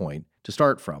reference point to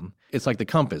start from. It's like the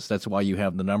compass. That's why you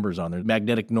have the numbers on there.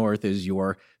 Magnetic north is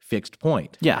your fixed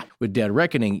point. Yeah. With Dead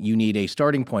Reckoning, you need a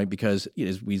starting point because,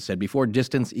 as we said before,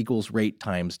 distance equals rate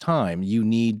times time. You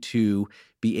need to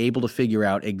be able to figure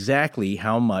out exactly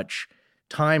how much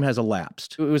time has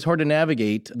elapsed. It was hard to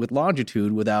navigate with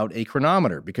longitude without a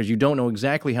chronometer because you don't know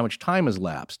exactly how much time has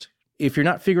elapsed. If you're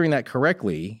not figuring that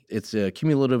correctly, it's a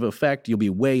cumulative effect. You'll be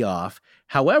way off.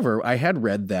 However, I had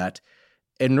read that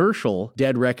inertial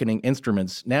Dead Reckoning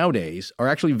instruments nowadays are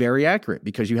actually very accurate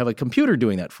because you have a computer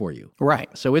doing that for you.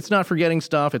 Right. So it's not forgetting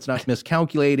stuff. It's not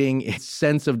miscalculating. Its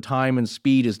sense of time and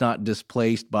speed is not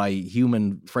displaced by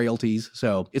human frailties.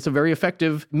 So it's a very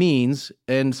effective means,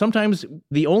 and sometimes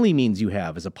the only means you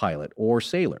have as a pilot or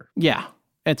sailor. Yeah.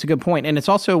 It's a good point. And it's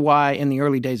also why in the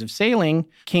early days of sailing,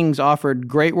 kings offered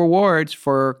great rewards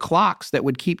for clocks that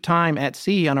would keep time at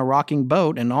sea on a rocking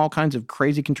boat, and all kinds of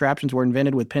crazy contraptions were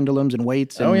invented with pendulums and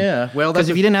weights. And, well, because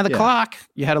if you didn't have the clock,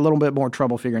 you had a little bit more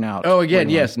trouble figuring out. Oh, again,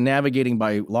 yes, navigating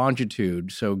by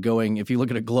longitude. So if you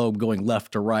look at a globe going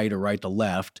left to right or right to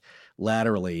left,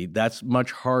 laterally. That's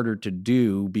much harder to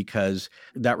do because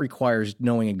that requires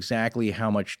knowing exactly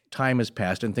how much time has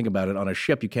passed. And think about it, on a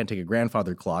ship, you can't take a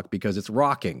grandfather clock because it's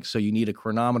rocking. So you need a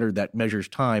chronometer that measures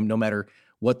time no matter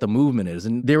what the movement is.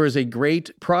 And there was a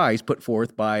great prize put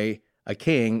forth by a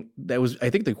king that was, I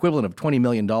think, the equivalent of $20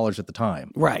 million at the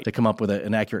time. Right. To come up with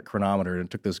an accurate chronometer. And it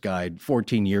took this guy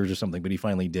 14 years or something, but he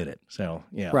finally did it. So,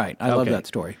 yeah. Right. I love that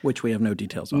story, which we have no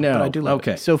details on. No. But I do love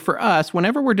it. So for us,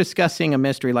 whenever we're discussing a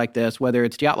mystery like this, whether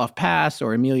it's Dyatlov Pass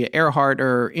or Amelia Earhart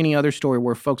or any other story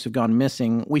where folks have gone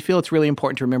missing, we feel it's really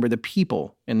important to remember the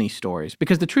people in these stories.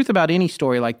 Because the truth about any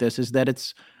story like this is that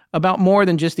it's about more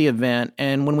than just the event.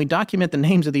 And when we document the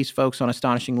names of these folks on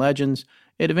Astonishing Legends,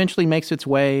 it eventually makes its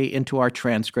way into our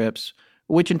transcripts,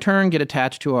 which in turn get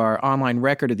attached to our online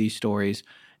record of these stories.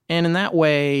 And in that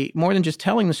way, more than just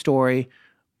telling the story,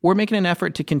 we're making an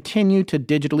effort to continue to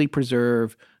digitally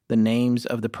preserve the names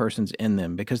of the persons in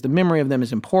them, because the memory of them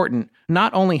is important,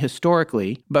 not only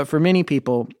historically, but for many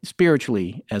people,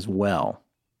 spiritually as well.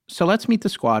 So let's meet the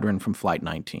squadron from Flight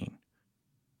 19.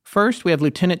 First, we have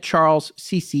Lieutenant Charles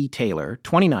C.C. Taylor,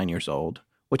 29 years old,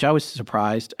 which I was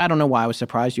surprised. I don't know why I was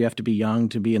surprised. You have to be young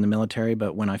to be in the military,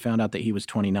 but when I found out that he was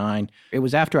 29, it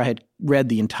was after I had read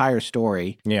the entire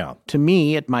story. Yeah. To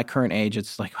me, at my current age,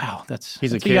 it's like, wow, he's that's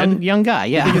a kid? young guy.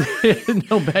 Yeah.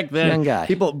 No, back then, Young guy.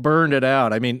 people burned it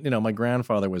out. I mean, my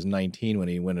grandfather was 19 when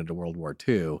he went into World War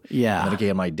II. Yeah. And then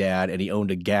again, my dad, and he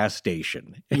owned a gas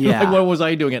station. Yeah. Like, what was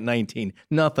I doing at 19?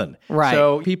 Nothing. Right.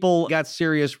 So people got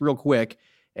serious real quick.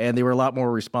 And they were a lot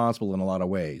more responsible in a lot of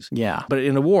ways. Yeah. But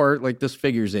in a war, like this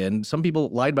figures in, some people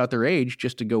lied about their age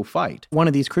just to go fight. One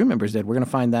of these crew members did. We're going to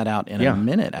find that out in a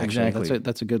minute, actually. Exactly.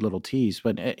 That's a good little tease.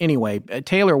 But anyway,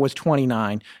 Taylor was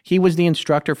 29. He was the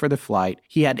instructor for the flight.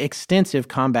 He had extensive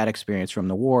combat experience from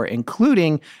the war,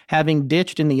 including having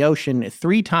ditched in the ocean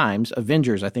 3 times,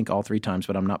 Avengers, I think all 3 times,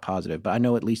 but I'm not positive. But I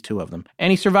know at least 2 of them.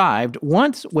 And he survived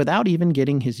once without even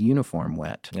getting his uniform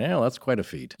wet. Yeah, well, that's quite a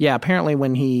feat. Yeah, apparently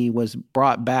when he was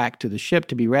brought back to the ship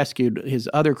to be rescued, his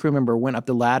other crew member went up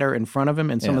the ladder in front of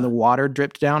him and some of the water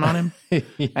dripped down on him.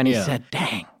 And he said,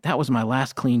 dang, that was my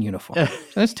last clean uniform.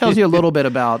 So this tells you a little bit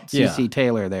about C.C.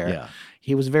 Taylor there. Yeah.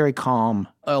 He was very calm.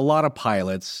 A lot of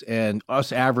pilots and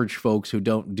us average folks who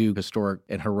don't do historic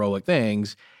and heroic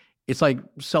things, it's like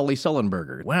Sully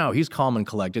Sullenberger. Wow, he's calm and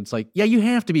collected. It's like, yeah, you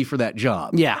have to be for that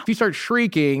job. Yeah. If you start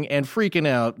shrieking and freaking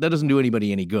out, that doesn't do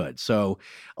anybody any good. So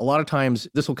a lot of times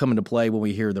this will come into play when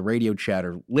we hear the radio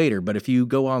chatter later. But if you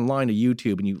go online to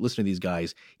YouTube and you listen to these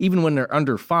guys, even when they're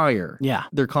under fire,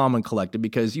 they're calm and collected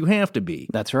because you have to be.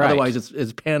 That's right. Otherwise,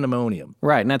 it's pandemonium.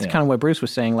 Right, and that's kind of what Bruce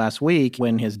was saying last week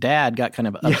when his dad got kind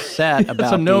of upset about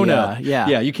it's a no-no.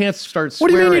 Yeah, you can't start What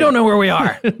swearing. do you mean you don't know where we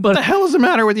are? What the hell is the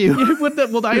matter with you?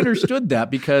 Well, I understood that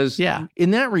because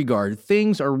in that regard,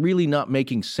 things are really not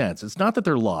making sense. It's not that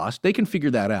they're lost. They can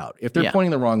figure that out. If they're pointing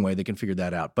the wrong way, they can figure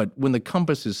that out. But when the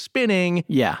compass is spinning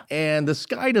and the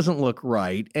sky doesn't look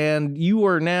right and you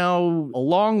are now a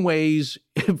long ways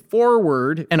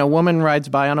forward and a woman rides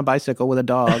by on a bicycle with a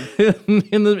dog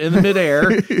in the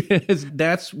midair,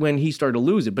 that's when he started to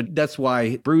lose it. But that's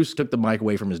why Bruce took the mic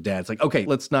away from his dad. It's like, okay,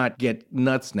 let's not get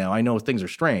nuts now. I know things are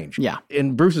strange. Yeah.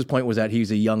 And Bruce's point was that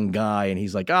he's a young guy and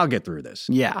he's like, I'll get through this.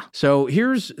 Yeah. So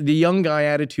here's the young guy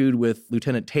attitude with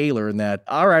Lieutenant Taylor in that,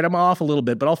 all right, I'm off a little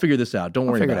bit, but I'll figure this out. Don't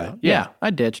worry about it. Yeah.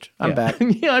 I ditched. I'm back.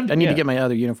 I need to get my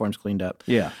other uniforms cleaned up.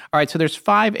 Yeah. All right, so there's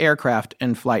 5 aircraft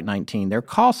in Flight 19. Their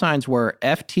call signs were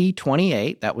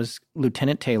FT-28, that was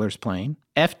Lieutenant Taylor's plane,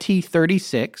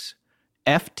 FT-36,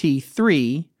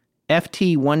 FT-3,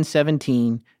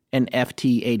 FT-117, and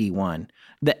FT-81.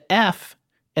 The F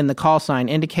in the call sign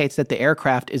indicates that the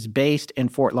aircraft is based in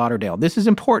Fort Lauderdale. This is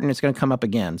important. It's going to come up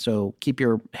again, so keep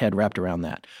your head wrapped around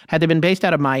that. Had they been based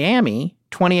out of Miami,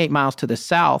 28 miles to the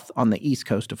south on the east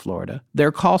coast of Florida,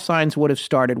 their call signs would have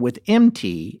started with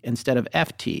MT instead of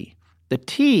FT. The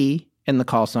T in the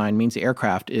call sign means the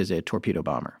aircraft is a torpedo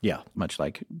bomber. Yeah. Much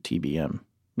like TBM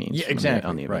means exactly,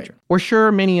 on the Avenger. right. We're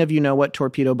sure many of you know what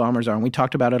torpedo bombers are, and we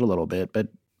talked about it a little bit, but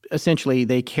essentially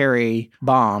they carry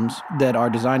bombs that are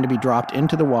designed to be dropped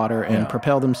into the water and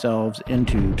propel themselves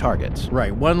into targets.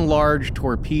 Right. One large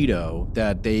torpedo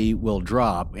that they will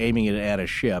drop, aiming it at a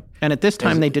ship. And at this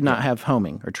time, they did not have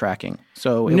homing or tracking.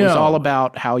 So it was all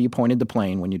about how you pointed the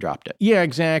plane when you dropped it. Yeah,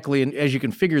 exactly. And as you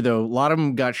can figure, though, a lot of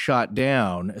them got shot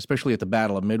down, especially at the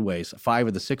Battle of Midway. 5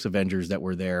 of the 6 Avengers that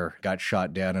were there got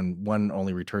shot down, and one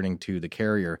only returning to the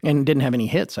carrier. And didn't have any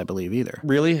hits, I believe, either.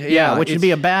 Really? Yeah, which would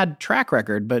be a bad track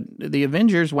record, but the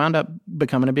Avengers wound up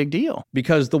becoming a big deal.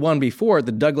 Because the one before,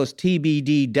 the Douglas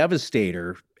TBD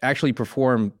Devastator, actually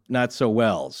performed not so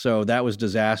well. So that was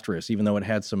disastrous, even though it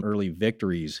had some early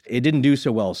victories. It didn't do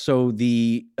so well. So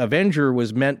the Avenger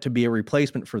was meant to be a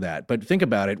replacement for that. But think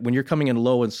about it. When you're coming in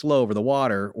low and slow over the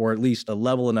water, or at least a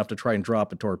level enough to try and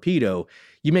drop a torpedo,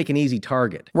 you make an easy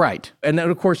target. Right. And then,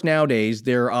 of course, nowadays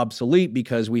they're obsolete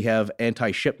because we have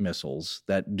anti-ship missiles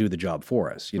that do the job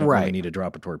for us. You don't really need to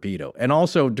drop a torpedo. And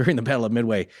also during the Battle of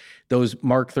Midway, those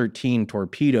Mark 13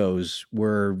 torpedoes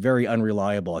were very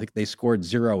unreliable. I think they scored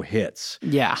 0 hits.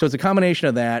 Yeah. So it's a combination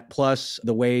of that plus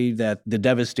the way that the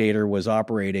Devastator was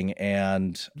operating.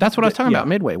 And that's what I was talking about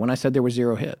Midway when I said there were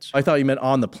 0 hits. I thought you meant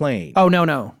on the plane. Oh,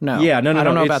 no. Yeah, no. I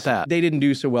don't know about that. They didn't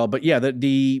do so well. But yeah,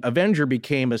 the Avenger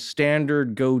became a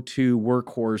standard go-to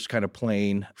workhorse kind of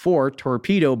plane for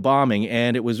torpedo bombing,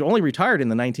 and it was only retired in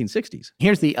the 1960s.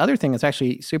 Here's the other thing that's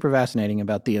actually super fascinating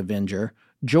about the Avenger.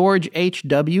 George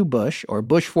H.W. Bush, or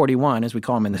Bush 41, as we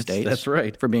call him in the States. That's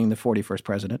right. For being the 41st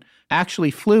president,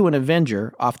 actually flew an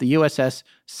Avenger off the USS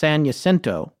San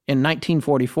Jacinto in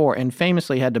 1944 and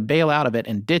famously had to bail out of it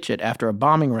and ditch it after a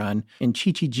bombing run in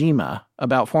Chichijima,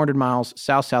 about 400 miles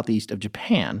south-southeast of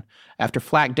Japan, after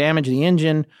flak damaged the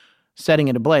engine, setting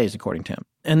it ablaze, according to him.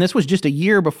 And this was just a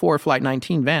year before Flight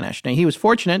 19 vanished. Now, he was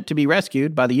fortunate to be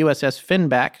rescued by the USS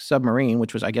Finback submarine,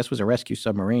 which was a rescue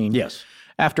submarine. Yes.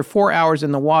 After 4 hours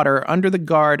in the water under the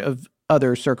guard of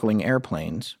other circling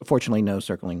airplanes. Fortunately, no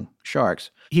circling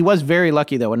sharks. He was very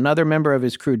lucky, though. Another member of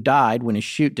his crew died when his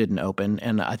chute didn't open,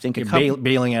 and I think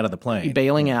bailing out of the plane.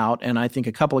 Bailing out, and I think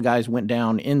a couple of guys went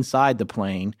down inside the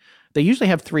plane. They usually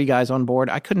have 3 guys on board.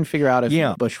 I couldn't figure out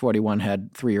if Bush 41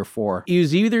 had 3 or 4. It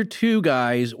was either 2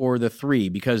 guys or the 3,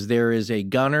 because there is a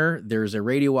gunner, there's a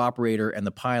radio operator, and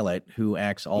the pilot who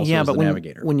acts also as the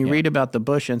navigator. When you read about the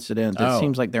Bush incident, it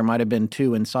seems like there might have been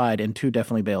 2 inside and 2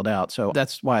 definitely bailed out. So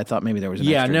that's why I thought maybe there was an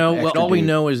extra all we dude.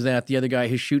 know is that the other guy,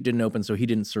 his chute didn't open, so he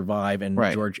didn't survive, and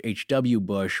George H.W.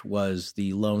 Bush was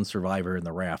the lone survivor in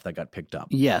the raft that got picked up.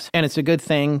 Yes, and it's a good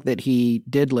thing that he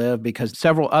did live, because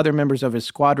several other members of his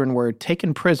squadron were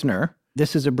taken prisoner.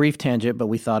 This is a brief tangent, but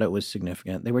we thought it was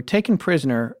significant. They were taken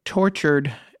prisoner,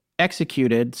 tortured,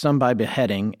 executed, some by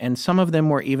beheading, and some of them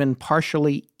were even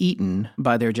partially eaten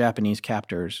by their Japanese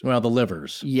captors. Well, the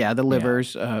livers. Yeah, the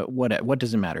livers. Yeah. What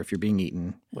does it matter if you're being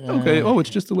eaten? Okay, it's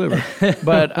just the liver.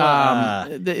 But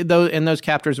those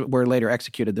captors were later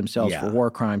executed themselves for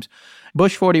war crimes.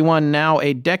 Bush 41, now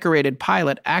a decorated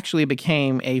pilot, actually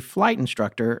became a flight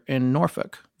instructor in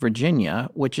Norfolk, Virginia,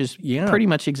 which is pretty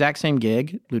much the exact same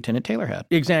gig Lieutenant Taylor had.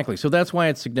 Exactly. So that's why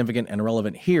it's significant and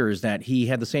relevant here, is that he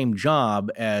had the same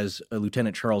job as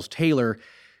Lieutenant Charles Taylor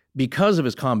because of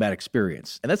his combat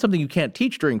experience. And that's something you can't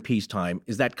teach during peacetime,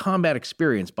 is that combat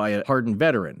experience by a hardened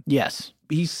veteran. Yes.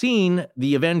 He's seen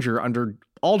the Avenger under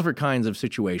all different kinds of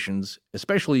situations,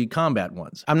 especially combat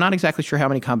ones. I'm not exactly sure how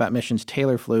many combat missions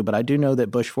Taylor flew, but I do know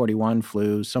that Bush 41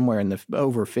 flew somewhere in the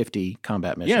over 50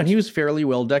 combat missions. Yeah, and he was fairly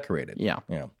well decorated. Yeah.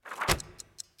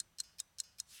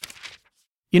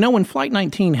 You know, when Flight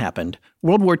 19 happened,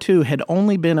 World War II had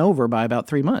only been over by about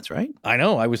 3 months, right? I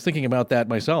know. I was thinking about that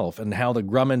myself, and how the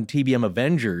Grumman TBM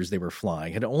Avengers they were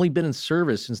flying had only been in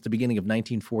service since the beginning of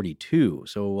 1942,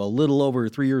 so a little over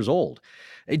 3 years old.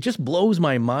 It just blows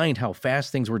my mind how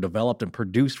fast things were developed and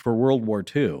produced for World War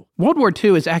II. World War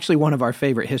II is actually one of our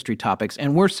favorite history topics,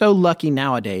 and we're so lucky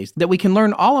nowadays that we can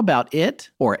learn all about it,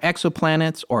 or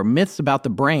exoplanets, or myths about the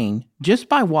brain, just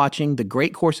by watching the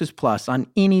Great Courses Plus on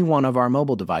any one of our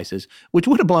mobile devices, which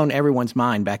would have blown everyone's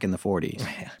mind back in the 40s.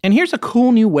 And here's a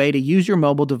cool new way to use your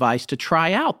mobile device to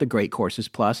try out the Great Courses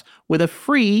Plus with a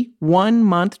free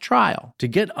 1-month trial. To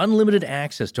get unlimited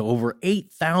access to over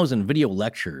 8,000 video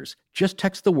lectures, just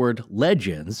text the word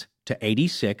LEGENDS to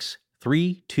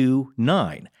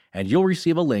 86329, and you'll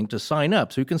receive a link to sign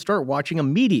up so you can start watching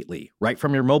immediately, right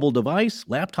from your mobile device,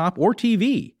 laptop, or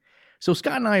TV. So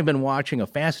Scott and I have been watching a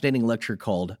fascinating lecture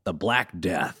called The Black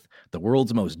Death, the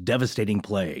world's most devastating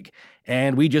plague,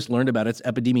 and we just learned about its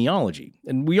epidemiology.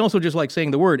 And we also just like saying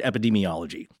the word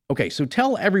epidemiology. Okay, so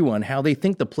tell everyone how they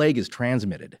think the plague is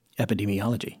transmitted.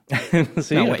 Epidemiology.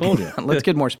 See, I told you. Let's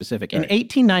get more specific. In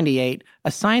 1898,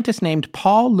 a scientist named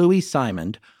Paul Louis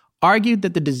Simond argued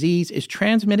that the disease is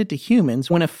transmitted to humans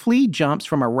when a flea jumps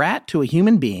from a rat to a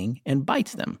human being and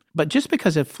bites them. But just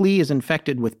because a flea is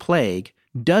infected with plague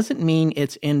doesn't mean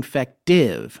it's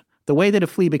infective. The way that a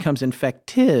flea becomes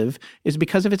infective is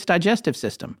because of its digestive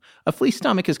system. A flea's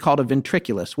stomach is called a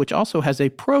ventriculus, which also has a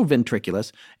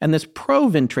proventriculus, and this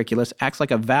proventriculus acts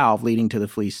like a valve leading to the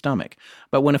flea's stomach.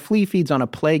 But when a flea feeds on a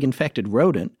plague-infected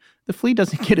rodent, the flea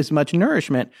doesn't get as much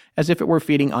nourishment as if it were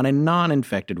feeding on a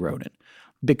non-infected rodent.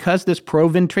 because this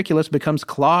proventriculus becomes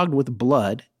clogged with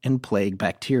blood and plague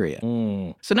bacteria.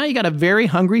 So now you got a very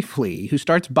hungry flea who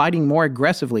starts biting more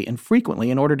aggressively and frequently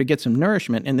in order to get some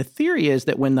nourishment. And the theory is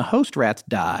that when the host rats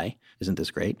die, isn't this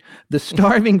great? The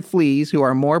starving fleas who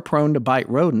are more prone to bite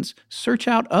rodents search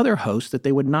out other hosts that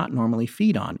they would not normally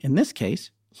feed on. In this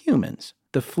case, humans.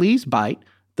 The fleas bite,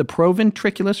 the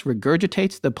proventriculus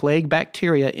regurgitates the plague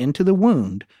bacteria into the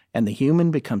wound, and the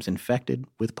human becomes infected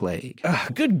with plague.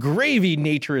 Good gravy,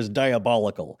 nature is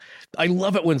diabolical. I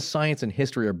love it when science and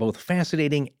history are both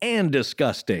fascinating and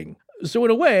disgusting. So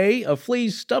in a way, a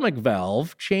flea's stomach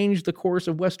valve changed the course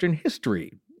of Western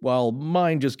history, while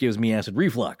mine just gives me acid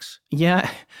reflux. Yeah,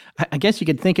 I guess you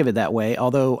could think of it that way,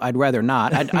 although I'd rather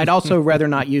not. I'd also rather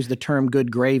not use the term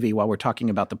good gravy while we're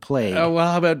talking about the plague. Well,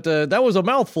 how about, that was a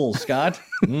mouthful, Scott.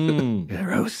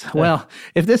 Gross. Well,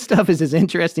 if this stuff is as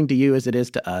interesting to you as it is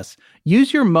to us,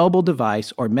 use your mobile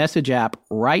device or message app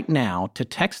right now to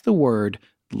text the word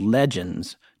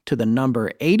LEGENDS to the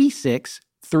number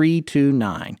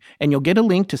 86329, and you'll get a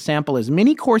link to sample as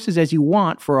many courses as you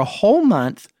want for a whole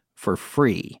month for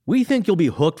free. We think you'll be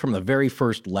hooked from the very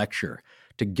first lecture.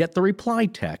 To get the reply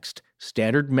text,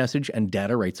 standard message and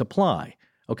data rates apply.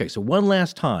 Okay, so one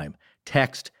last time,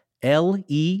 text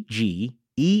LEGENDS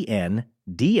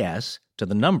to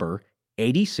the number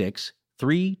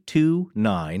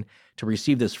 86329 to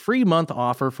receive this free month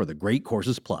offer for the Great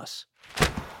Courses Plus.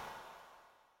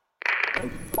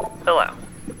 Hello,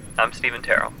 I'm Stephen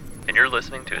Terrell, and you're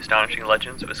listening to Astonishing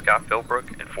Legends with Scott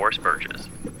Philbrook and Forrest Burgess.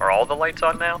 Are all the lights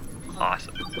on now?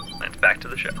 Awesome. Let's back to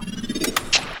the show.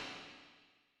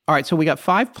 All right, so we got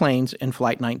 5 planes in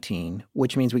Flight 19,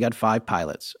 which means we got 5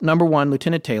 pilots. Number 1,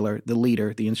 Lieutenant Taylor, the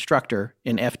leader, the instructor,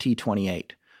 in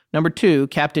FT-28. Number 2,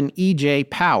 Captain E.J.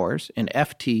 Powers in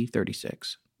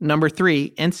FT-36. Number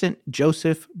 3, Ensign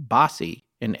Joseph Bossi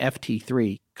in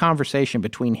FT-3. Conversation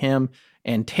between him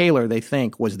and Taylor, they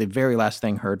think, was the very last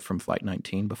thing heard from Flight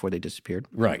 19 before they disappeared.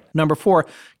 Right. Number 4,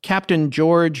 Captain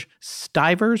George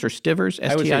Stivers, or Stivers?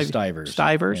 I would say Stivers.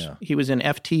 Stivers. Yeah. He was in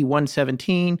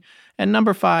FT-117. And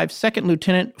number 5, Second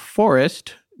Lieutenant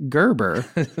Forrest Gerber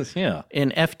Yeah. in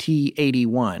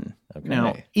FT-81. Okay.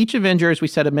 Now, each Avenger, as we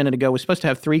said a minute ago, was supposed to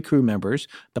have 3 crew members,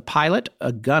 the pilot,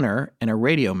 a gunner, and a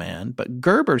radio man. But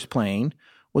Gerber's plane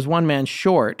was 1 man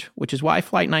short, which is why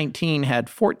Flight 19 had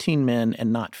 14 men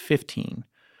and not 15.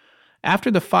 After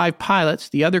the 5 pilots,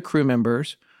 the other crew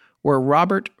members were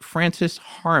Robert Francis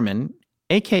Harmon,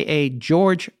 a.k.a.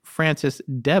 George Francis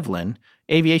Devlin,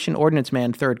 Aviation Ordnance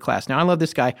Man, 3rd Class. Now, I love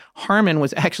this guy. Harmon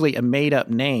was actually a made-up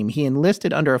name. He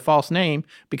enlisted under a false name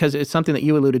because it's something that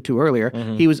you alluded to earlier.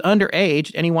 Mm-hmm. He was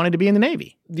underage, and he wanted to be in the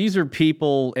Navy. These are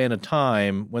people in a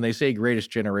time when they say greatest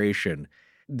generation,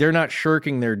 they're not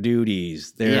shirking their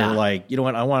duties. They're like, you know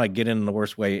what, I want to get in the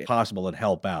worst way possible and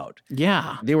help out.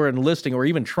 Yeah. They were enlisting or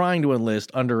even trying to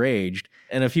enlist underage.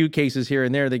 In a few cases here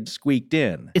and there, they squeaked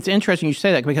in. It's interesting you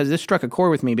say that because this struck a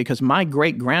chord with me because my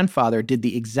great-grandfather did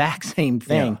the exact same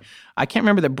thing. Yeah. I can't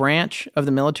remember the branch of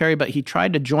the military, but he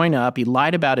tried to join up. He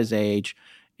lied about his age.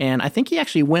 And I think he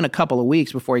actually went a couple of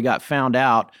weeks before he got found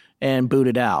out and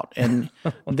booted out. And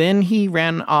then he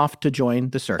ran off to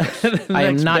join the circus. I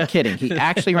am not kidding. He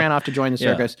actually ran off to join the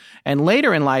circus. Yeah. And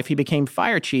later in life, he became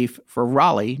fire chief for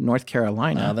Raleigh, North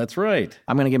Carolina. That's right.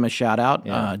 I'm going to give him a shout out.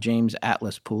 Yeah. James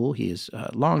Atlas Poole. He is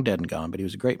long dead and gone, but he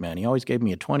was a great man. He always gave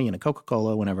me a 20 and a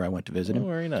Coca-Cola whenever I went to visit him. Oh,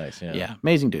 very nice. Yeah. Yeah,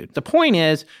 amazing dude. The point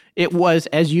is, it was,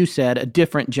 as you said, a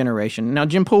different generation. Now,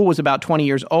 Jim Poole was about 20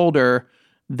 years older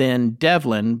than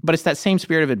Devlin, but it's that same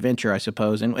spirit of adventure, I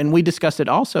suppose. And we discussed it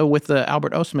also with the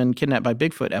Albert Ostman Kidnapped by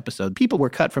Bigfoot episode. People were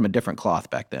cut from a different cloth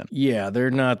back then. Yeah,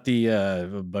 they're not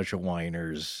the bunch of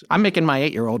whiners. I'm making my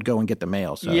 8-year-old go and get the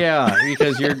mail. So. Yeah,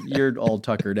 because you're all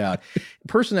tuckered out.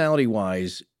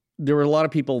 Personality-wise, there were a lot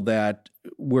of people that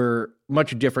were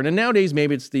much different. And nowadays,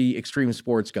 maybe it's the extreme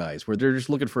sports guys where they're just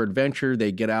looking for adventure.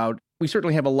 They get out. We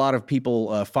certainly have a lot of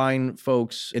people, fine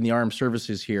folks in the armed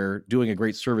services here doing a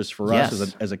great service for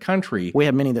us as a country. We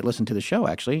have many that listen to the show,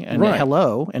 actually. And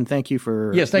hello, and thank you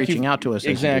for reaching out to us.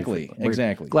 Exactly.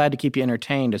 Glad to keep you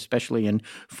entertained, especially in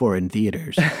foreign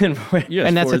theaters. Yes,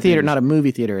 and that's a theater, not a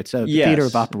movie theater. It's a theater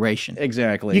of operation.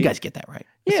 Exactly. You guys get that right.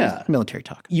 This is military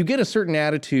talk. You get a certain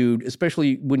attitude,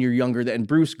 especially when you're younger, and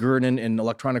Bruce Gernon in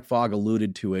Electronic Fog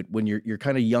alluded to it, when you're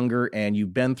kind of younger and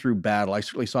you've been through battle. I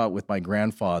certainly saw it with my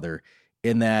grandfather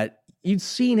in that you'd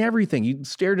seen everything. You'd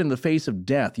stared in the face of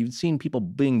death. You'd seen people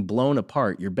being blown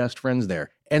apart, your best friends there.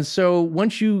 And so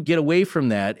once you get away from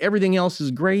that, everything else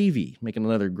is gravy. Making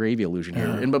another gravy allusion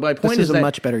here. But my point is a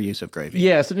much better use of gravy.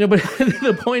 Yes. No, but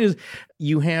the point is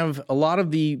you have a lot of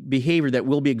the behavior that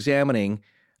we'll be examining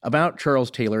about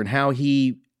Charles Taylor and how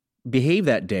he behaved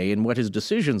that day and what his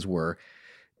decisions were,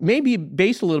 maybe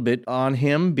based a little bit on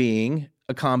him being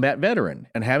a combat veteran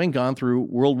and having gone through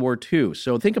World War II.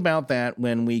 So think about that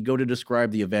when we go to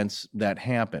describe the events that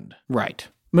happened. Right.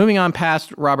 Moving on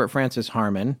past Robert Francis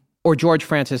Harmon, or George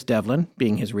Francis Devlin,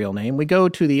 being his real name, we go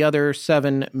to the other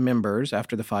 7 members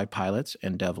after the 5 pilots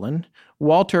and Devlin.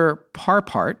 Walter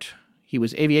Parpart, he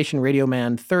was Aviation Radio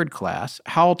Man 3rd Class.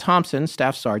 Howell Thompson,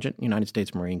 Staff Sergeant, United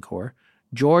States Marine Corps.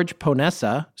 George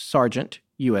Ponessa, Sergeant,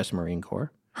 U.S. Marine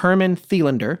Corps. Herman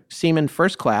Thielander, Seaman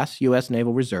 1st Class, U.S.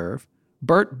 Naval Reserve.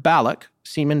 Bert Ballack,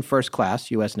 Seaman 1st Class,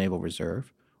 U.S. Naval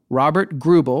Reserve. Robert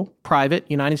Grubel, Private,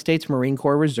 United States Marine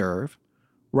Corps Reserve.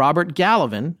 Robert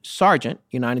Gallivan, Sergeant,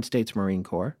 United States Marine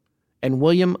Corps. And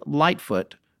William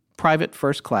Lightfoot, Private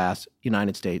 1st Class,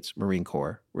 United States Marine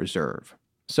Corps Reserve.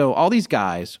 So all these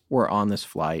guys were on this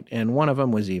flight, and one of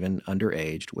them was even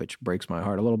underaged, which breaks my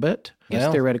heart a little bit. I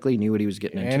guess theoretically he knew what he was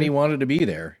getting into. And he wanted to be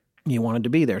there. He wanted to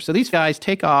be there. So these guys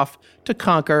take off to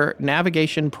conquer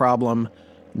navigation problem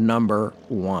number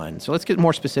 1. So let's get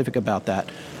more specific about that.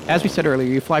 As we said earlier,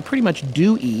 you fly pretty much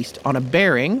due east on a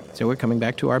bearing, so we're coming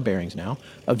back to our bearings now,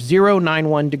 of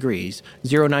 091 degrees.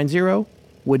 090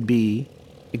 would be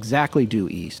exactly due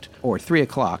east, or 3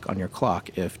 o'clock on your clock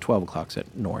if 12 o'clock's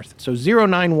at north. So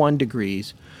 091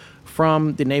 degrees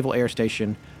from the Naval Air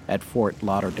Station at Fort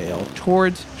Lauderdale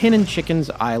towards Hen and Chickens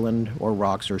Island, or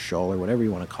Rocks or Shoal, or whatever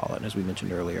you want to call it, as we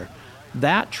mentioned earlier.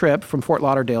 That trip from Fort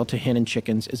Lauderdale to Hen and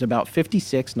Chickens is about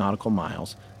 56 nautical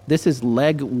miles. This is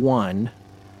leg 1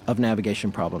 of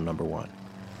navigation problem number 1.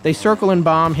 They circle and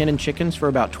bomb Hen and Chickens for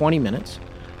about 20 minutes.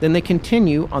 Then they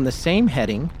continue on the same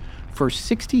heading for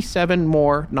 67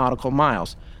 more nautical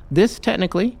miles. This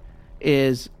technically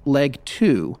is leg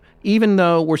 2, even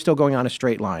though we're still going on a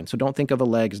straight line. So don't think of a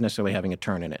leg as necessarily having a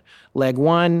turn in it. Leg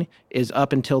 1 is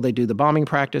up until they do the bombing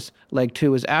practice. Leg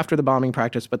 2 is after the bombing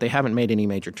practice, but they haven't made any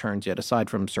major turns yet,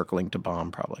 aside from circling to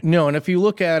bomb probably. No, and if you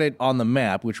look at it on the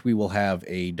map, which we will have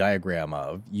a diagram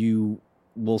of, you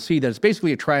will see that it's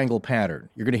basically a triangle pattern.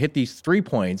 You're going to hit these 3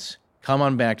 points, come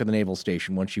on back to the naval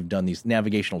station once you've done these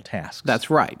navigational tasks. That's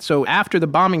right. So after the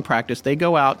bombing practice, they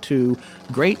go out to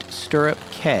Great Stirrup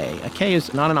Cay. A cay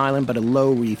is not an island, but a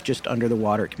low reef just under the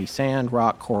water. It can be sand,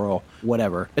 rock, coral,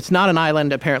 whatever. It's not an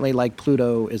island, apparently, like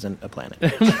Pluto isn't a planet. I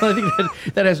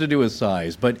think that has to do with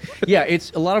size. But yeah,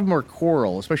 it's a lot of them are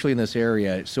coral, especially in this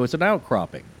area. So it's an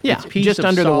outcropping. Yeah, it's a piece just of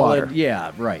under the water.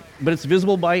 Yeah, right. But it's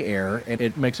visible by air, and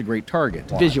it makes a great target.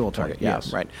 Visual target, yeah,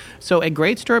 yes. right. So at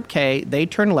Great Stirrup Cay, they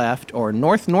turn left or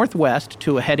north-northwest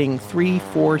to a heading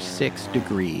 346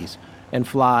 degrees and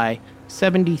fly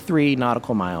 73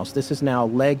 nautical miles. This is now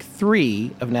leg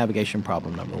 3 of navigation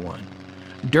problem number 1.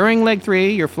 During leg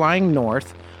 3, you're flying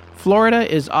north. Florida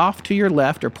is off to your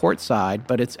left or port side,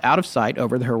 but it's out of sight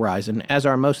over the horizon, as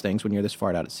are most things when you're this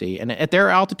far out at sea. And at their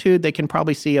altitude, they can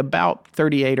probably see about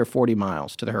 38 or 40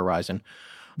 miles to the horizon,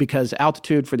 because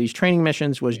altitude for these training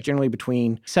missions was generally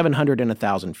between 700 and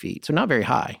 1,000 feet. So not very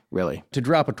high, really. To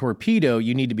drop a torpedo,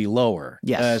 you need to be lower.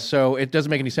 Yes. So it doesn't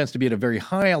make any sense to be at a very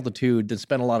high altitude than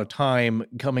spend a lot of time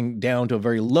coming down to a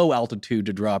very low altitude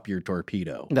to drop your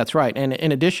torpedo. That's right. And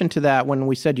in addition to that, when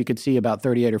we said you could see about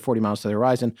 38 or 40 miles to the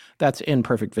horizon, that's in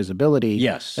perfect visibility.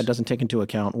 Yes. That doesn't take into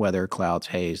account weather, clouds,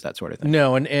 haze, that sort of thing.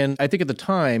 No, and I think at the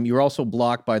time, you were also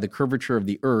blocked by the curvature of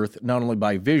the Earth, not only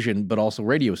by vision, but also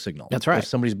radio signal. That's right. If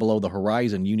somebody's below the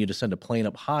horizon, you need to send a plane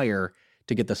up higher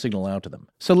to get the signal out to them.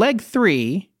 So leg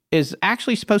 3 is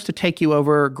actually supposed to take you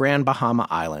over Grand Bahama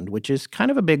Island, which is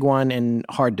kind of a big one and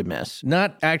hard to miss.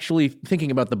 Not actually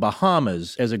thinking about the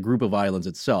Bahamas as a group of islands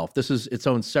itself. This is its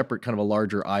own separate kind of a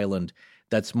larger island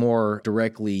that's more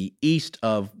directly east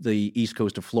of the east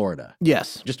coast of Florida.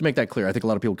 Yes. Just to make that clear, I think a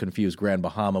lot of people confuse Grand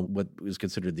Bahama, what is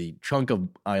considered the chunk of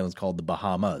islands called the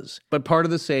Bahamas, but part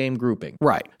of the same grouping.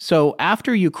 Right. So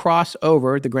after you cross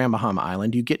over the Grand Bahama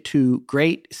Island, you get to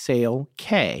Great Sail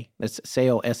Cay. That's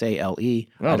sail, S-A-L-E.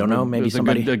 Well, I don't know, maybe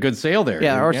somebody... a good sail there.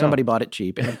 Yeah, or somebody bought it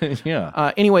cheap.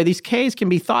 Yeah. Anyway, these cays can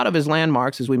be thought of as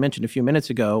landmarks, as we mentioned a few minutes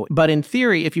ago. But in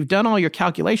theory, if you've done all your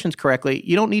calculations correctly,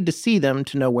 you don't need to see them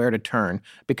to know where to turn,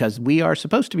 because we are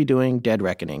supposed to be doing dead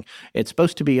reckoning. It's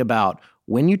supposed to be about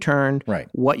when you turned, right,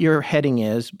 what your heading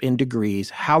is in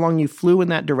degrees, how long you flew in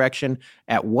that direction,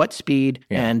 at what speed,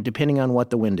 and depending on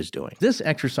what the wind is doing. This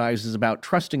exercise is about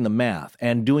trusting the math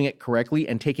and doing it correctly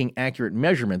and taking accurate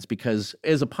measurements, because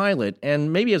as a pilot,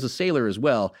 and maybe as a sailor as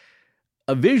well,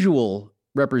 a visual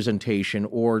representation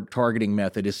or targeting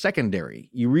method is secondary.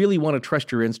 You really want to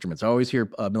trust your instruments. I always hear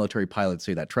military pilots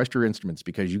say that, trust your instruments,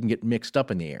 because you can get mixed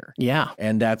up in the air. Yeah.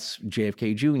 And that's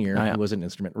JFK Jr., who wasn't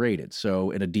instrument rated.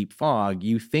 So in a deep fog,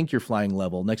 you think you're flying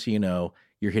level. Next thing you know,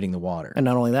 you're hitting the water. And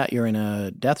not only that, you're in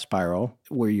a death spiral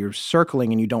where you're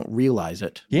circling and you don't realize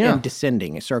it. Yeah. And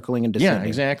descending, circling and descending. Yeah,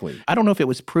 exactly. I don't know if it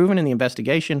was proven in the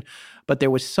investigation, but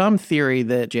there was some theory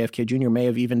that JFK Jr. may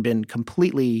have even been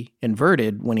completely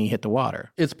inverted when he hit the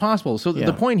water. It's possible. So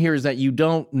the point here is that you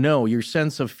don't know your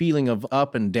sense of feeling of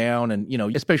up and down. And,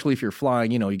 especially if you're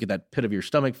flying, you get that pit of your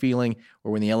stomach feeling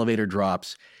or when the elevator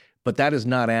drops. But that is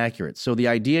not accurate. So the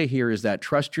idea here is that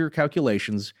trust your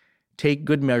calculations, take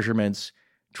good measurements,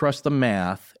 trust the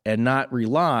math, and not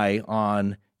rely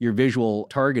on your visual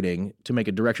targeting to make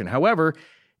a direction. However,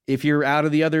 if you're out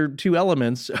of the other two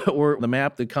elements, or the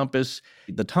map, the compass,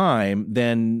 the time,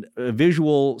 then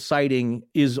visual sighting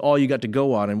is all you got to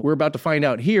go on. And we're about to find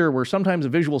out here where sometimes a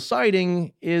visual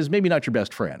sighting is maybe not your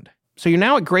best friend. So you're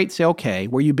now at Great Sail Cay,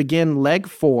 where you begin leg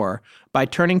 4 by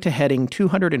turning to heading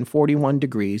 241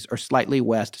 degrees or slightly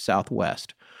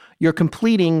west-southwest. You're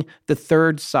completing the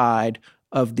third side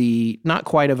of the not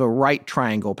quite of a right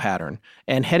triangle pattern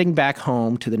and heading back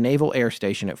home to the Naval Air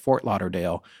Station at Fort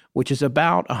Lauderdale, which is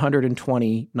about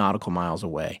 120 nautical miles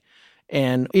away.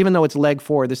 And even though it's leg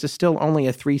 4, this is still only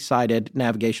a 3-sided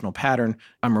navigational pattern.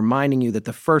 I'm reminding you that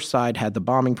the first side had the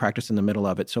bombing practice in the middle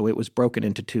of it, so it was broken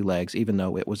into 2 legs, even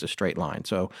though it was a straight line.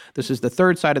 So this is the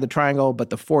third side of the triangle, but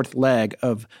the fourth leg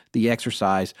of the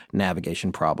exercise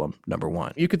navigation problem, number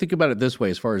 1. You could think about it this way,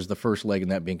 as far as the first leg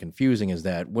and that being confusing, is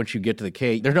that once you get to the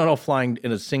Cay, they're not all flying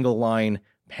in a single line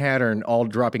pattern, all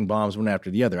dropping bombs one after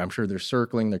the other. I'm sure they're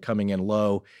circling, they're coming in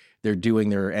low, they're doing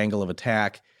their angle of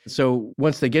attack. So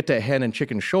once they get to Hen and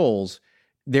Chicken Shoals,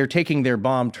 they're taking their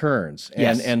bomb turns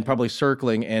and probably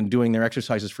circling and doing their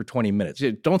exercises for 20 minutes.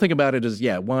 Don't think about it as,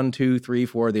 1, 2, 3,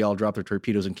 4, they all drop their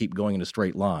torpedoes and keep going in a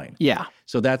straight line. Yeah.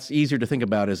 So that's easier to think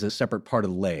about as a separate part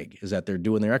of the leg, is that they're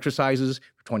doing their exercises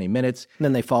for 20 minutes. And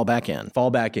then they fall back in.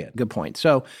 Good point.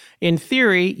 So in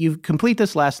theory, you complete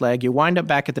this last leg, you wind up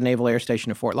back at the Naval Air Station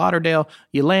at Fort Lauderdale,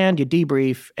 you land, you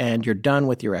debrief, and you're done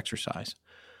with your exercise.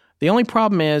 The only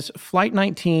problem is Flight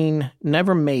 19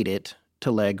 never made it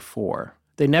to leg 4.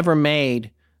 They never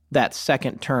made that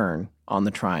second turn on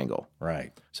the triangle.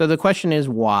 Right. So the question is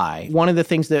why? One of the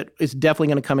things that is definitely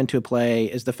going to come into play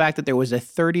is the fact that there was a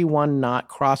 31-knot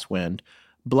crosswind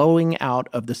blowing out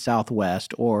of the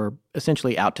southwest, or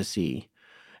essentially out to sea.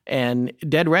 And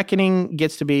dead reckoning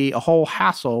gets to be a whole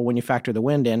hassle when you factor the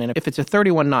wind in. And if it's a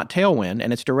 31-knot tailwind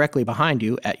and it's directly behind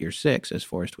you at your 6, as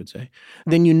Forrest would say,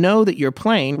 then you know that your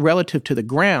plane, relative to the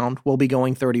ground, will be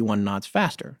going 31 knots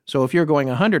faster. So if you're going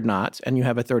 100 knots and you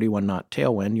have a 31-knot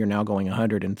tailwind, you're now going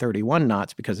 131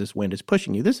 knots because this wind is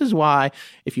pushing you. This is why,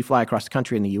 if you fly across the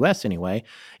country in the U.S. anyway,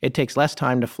 it takes less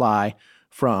time to fly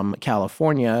from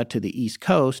California to the East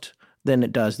Coast than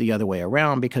it does the other way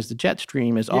around, because the jet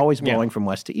stream is always blowing from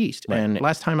west to east. Right. And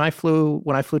last time when I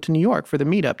flew to New York for the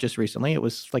meetup just recently, it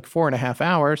was like 4.5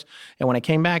 hours. And when I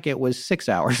came back, it was 6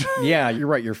 hours. Yeah, you're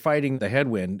right. You're fighting the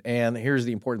headwind. And here's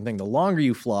the important thing. The longer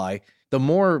you fly, the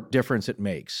more difference it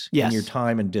makes in your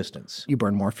time and distance. You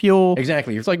burn more fuel.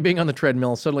 Exactly. It's like being on the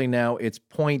treadmill. Suddenly now it's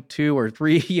 0.2 or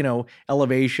 3,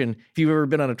 elevation. If you've ever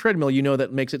been on a treadmill, you know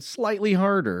that makes it slightly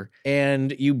harder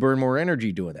and you burn more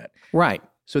energy doing that. Right.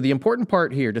 So the important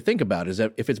part here to think about is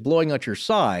that if it's blowing out your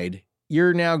side,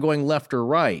 you're now going left or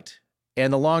right.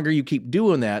 And the longer you keep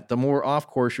doing that, the more off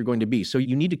course you're going to be. So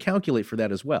you need to calculate for that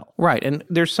as well. Right. And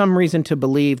there's some reason to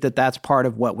believe that that's part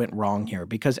of what went wrong here.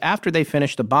 Because after they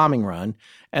finished the bombing run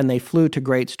and they flew to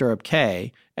Great Stirrup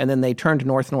Cay, and then they turned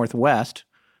north-northwest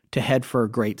to head for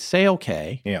Great Sail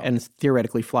Cay and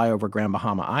theoretically fly over Grand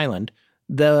Bahama Island,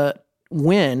 the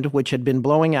wind, which had been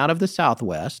blowing out of the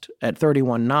southwest at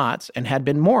 31 knots and had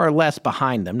been more or less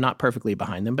behind them, not perfectly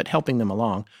behind them, but helping them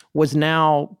along, was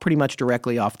now pretty much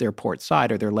directly off their port side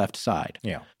or their left side.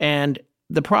 Yeah. And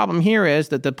the problem here is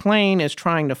that the plane is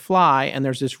trying to fly and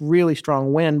there's this really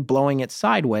strong wind blowing it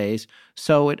sideways,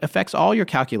 so it affects all your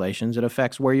calculations. It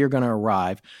affects where you're going to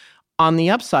arrive. On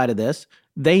the upside of this,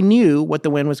 they knew what the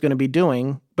wind was going to be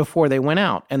doing before they went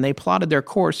out, and they plotted their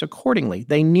course accordingly.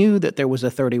 They knew that there was a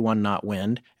 31-knot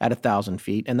wind at 1,000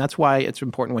 feet, and that's why it's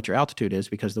important what your altitude is,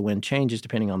 because the wind changes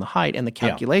depending on the height, and the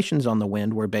calculations on the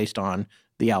wind were based on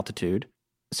the altitude.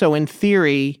 So in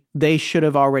theory, they should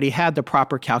have already had the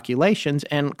proper calculations,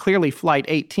 and clearly Flight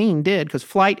 18 did, because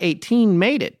Flight 18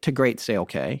 made it to Great Sail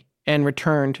Cay and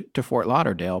returned to Fort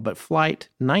Lauderdale, but Flight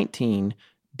 19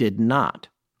 did not.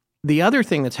 The other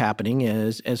thing that's happening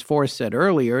is, as Forrest said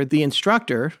earlier, the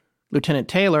instructor, Lieutenant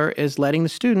Taylor, is letting the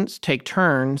students take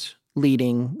turns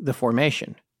leading the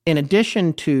formation. In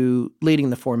addition to leading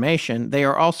the formation, they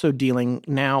are also dealing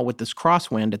now with this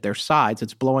crosswind at their sides.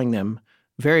 It's blowing them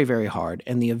very, very hard.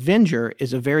 And the Avenger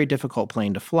is a very difficult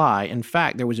plane to fly. In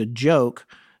fact, there was a joke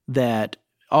that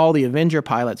all the Avenger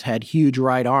pilots had huge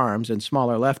right arms and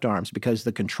smaller left arms because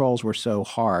the controls were so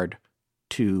hard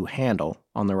to handle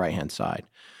on the right-hand side.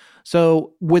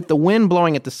 So with the wind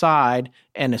blowing at the side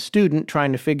and a student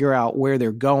trying to figure out where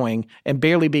they're going and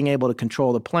barely being able to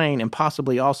control the plane and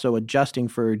possibly also adjusting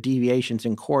for deviations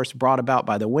in course brought about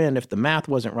by the wind if the math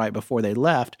wasn't right before they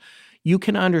left, you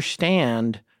can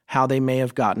understand how they may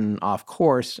have gotten off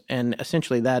course. And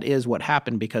essentially that is what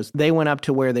happened because they went up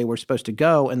to where they were supposed to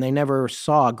go and they never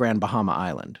saw Grand Bahama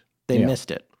Island. They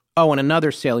missed it. Oh, and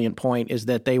another salient point is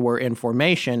that they were in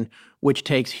formation, which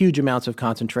takes huge amounts of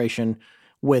concentration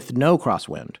with no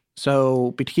crosswind.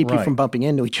 So to keep you from bumping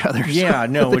into each other. Yeah,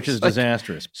 so no, which is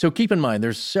disastrous. So keep in mind,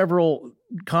 there's several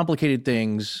complicated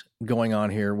things going on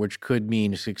here, which could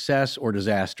mean success or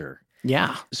disaster.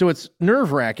 Yeah. So it's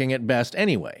nerve-wracking at best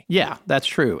anyway. Yeah, that's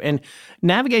true. And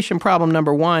navigation problem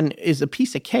number one is a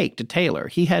piece of cake to Taylor.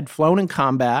 He had flown in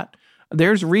combat.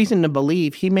 There's reason to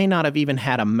believe he may not have even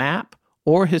had a map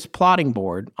or his plotting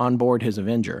board on board his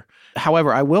Avenger.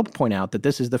 However, I will point out that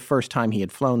this is the first time he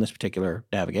had flown this particular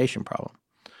navigation problem.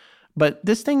 But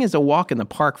this thing is a walk in the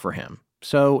park for him.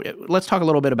 So let's talk a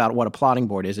little bit about what a plotting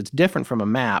board is. It's different from a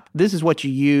map. This is what you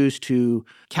use to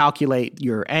calculate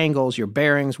your angles, your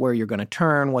bearings, where you're going to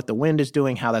turn, what the wind is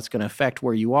doing, how that's going to affect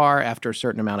where you are after a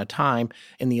certain amount of time.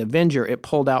 In the Avenger, it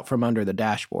pulled out from under the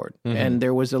dashboard. Mm-hmm. And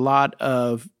there was a lot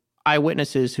of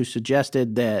eyewitnesses who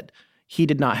suggested that he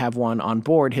did not have one on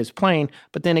board his plane.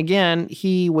 But then again,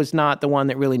 he was not the one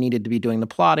that really needed to be doing the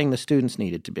plotting. The students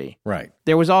needed to be. Right.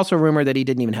 There was also rumor that he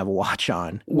didn't even have a watch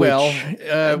on.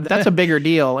 That's a bigger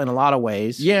deal in a lot of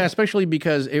ways. Yeah, especially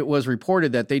because it was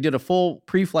reported that they did a full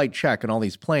pre-flight check on all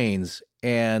these planes.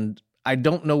 And I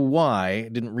don't know why, I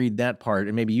didn't read that part,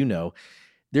 and maybe you know,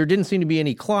 there didn't seem to be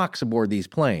any clocks aboard these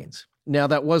planes. Now,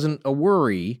 that wasn't a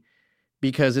worry,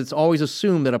 because it's always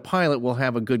assumed that a pilot will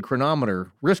have a good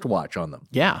chronometer wristwatch on them.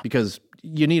 Yeah. Because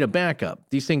you need a backup.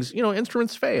 These things,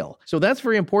 instruments fail. So that's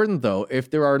very important, though,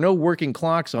 if there are no working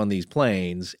clocks on these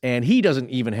planes, and he doesn't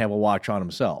even have a watch on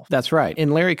himself. That's right.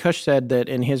 And Larry Cush said that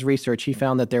in his research, he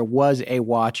found that there was a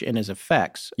watch in his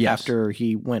effects after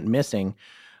he went missing.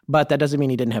 But that doesn't mean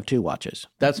he didn't have two watches.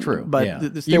 That's true. But yeah.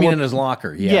 You mean in his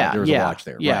locker? Yeah, there was a watch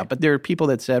there. Yeah, right. But there are people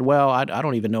that said, well, I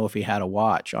don't even know if he had a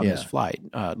watch on his flight,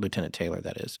 Lieutenant Taylor,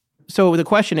 that is. So the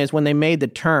question is, when they made the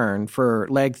turn for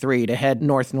leg 3 to head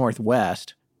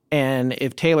north-northwest, and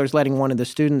if Taylor's letting one of the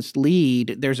students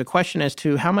lead, there's a question as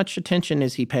to how much attention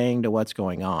is he paying to what's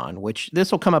going on, which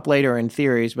this will come up later in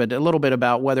theories, but a little bit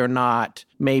about whether or not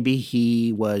maybe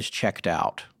he was checked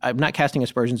out. I'm not casting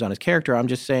aspersions on his character. I'm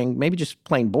just saying maybe just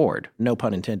plain bored. No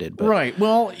pun intended. But. Right.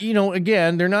 Well,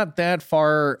 again, they're not that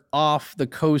far off the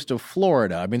coast of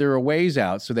Florida. I mean, they're a ways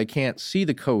out, so they can't see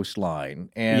the coastline.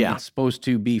 And it's supposed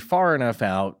to be far enough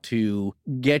out to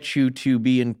get you to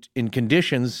be in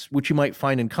conditions which you might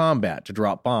find in combat, to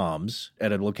drop bombs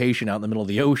at a location out in the middle of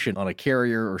the ocean on a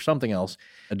carrier or something else,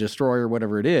 a destroyer,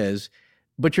 whatever it is.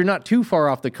 But you're not too far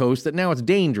off the coast that now it's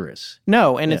dangerous.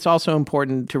 No, and it's also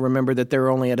important to remember that they're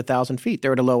only at 1,000 feet.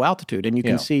 They're at a low altitude, and you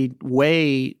can see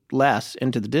way less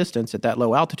into the distance at that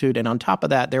low altitude. And on top of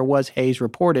that, there was haze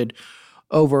reported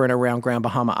over and around Grand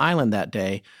Bahama Island that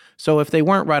day. So if they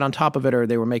weren't right on top of it or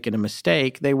they were making a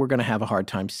mistake, they were going to have a hard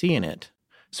time seeing it.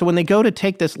 So when they go to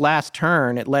take this last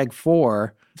turn at leg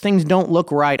 4, things don't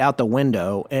look right out the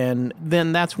window, and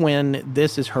then that's when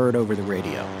this is heard over the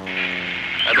radio.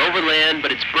 I'm over land,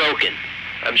 but it's broken.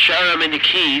 I'm sure I'm in the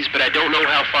Keys, but I don't know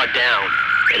how far down,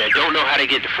 and I don't know how to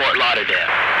get to Fort Lauderdale.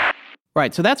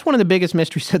 Right, so that's one of the biggest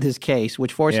mysteries of this case,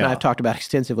 which Forrest and I have talked about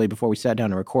extensively before we sat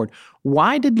down to record.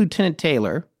 Why did Lieutenant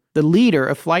Taylor, the leader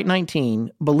of Flight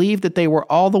 19, believe that they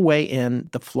were all the way in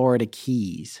the Florida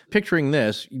Keys? Picturing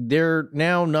this, they're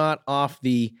now not off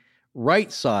the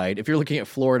right side. If you're looking at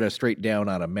Florida straight down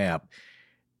on a map,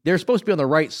 they're supposed to be on the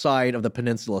right side of the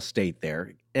peninsula state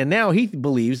there. And now he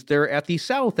believes they're at the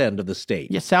south end of the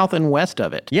state. Yeah, south and west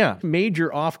of it. Yeah,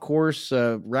 major off-course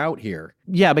route here.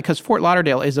 Yeah, because Fort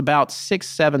Lauderdale is about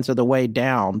 6/7 of the way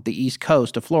down the east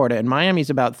coast of Florida, and Miami's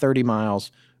about 30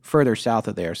 miles further south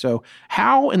of there. So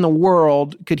how in the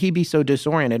world could he be so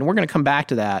disoriented? And we're going to come back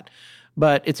to that.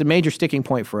 But it's a major sticking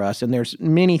point for us, and there's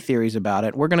many theories about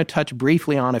it. We're going to touch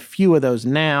briefly on a few of those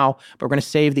now, but we're going to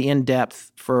save the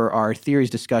in-depth for our theories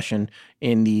discussion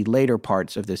in the later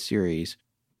parts of this series.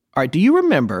 All right, do you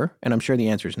remember, and I'm sure the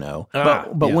answer is no,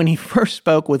 but when he first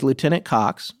spoke with Lieutenant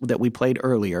Cox that we played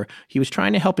earlier, he was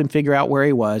trying to help him figure out where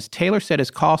he was. Taylor said his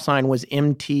call sign was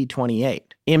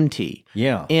MT-28. MT.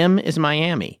 Yeah. M is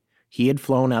Miami. he had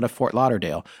flown out of Fort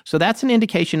Lauderdale. So that's an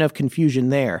indication of confusion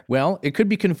there. Well, it could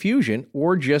be confusion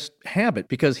or just habit,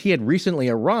 because he had recently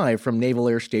arrived from Naval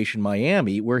Air Station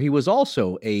Miami, where he was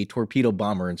also a torpedo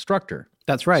bomber instructor.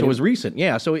 That's right. So it was recent,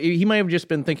 yeah. So he might have just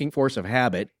been thinking force of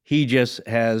habit. He just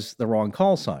has the wrong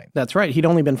call sign. That's right. He'd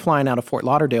only been flying out of Fort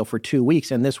Lauderdale for 2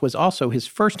 weeks, and this was also his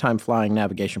first time flying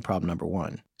navigation problem number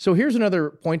 1. So here's another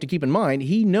point to keep in mind.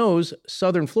 He knows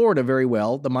southern Florida very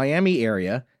well, the Miami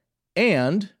area,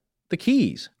 and the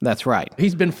Keys. That's right.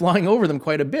 He's been flying over them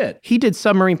quite a bit. He did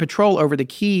submarine patrol over the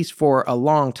Keys for a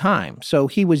long time, so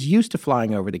he was used to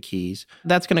flying over the Keys.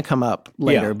 That's going to come up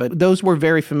later, but those were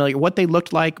very familiar. What they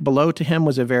looked like below to him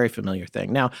was a very familiar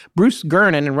thing. Now, Bruce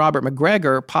Gernon and Robert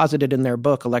McGregor posited in their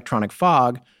book, Electronic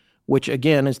Fog, which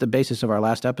again is the basis of our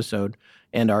last episode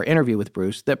and our interview with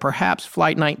Bruce, that perhaps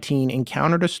Flight 19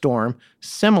 encountered a storm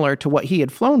similar to what he had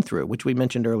flown through, which we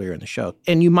mentioned earlier in the show.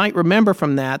 And you might remember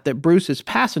from that Bruce's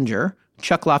passenger,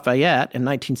 Chuck Lafayette, in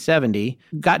 1970,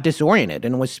 got disoriented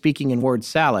and was speaking in word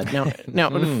salad.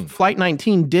 Now, Flight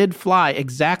 19 did fly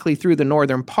exactly through the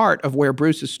northern part of where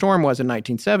Bruce's storm was in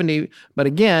 1970, but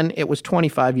again, it was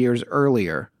 25 years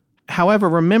earlier. However,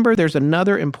 remember, there's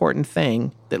another important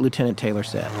thing that Lieutenant Taylor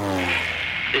said.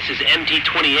 This is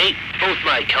MT-28. Both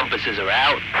my compasses are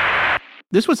out.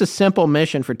 This was a simple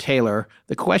mission for Taylor.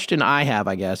 The question I have,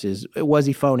 I guess, is, was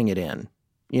he phoning it in?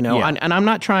 You know, and I'm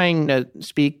not trying to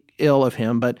speak ill of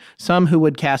him, but some who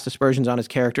would cast aspersions on his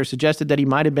character suggested that he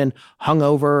might have been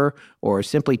hungover or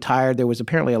simply tired. There was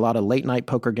apparently a lot of late-night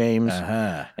poker games,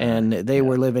 and they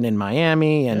were living in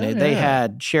Miami, and they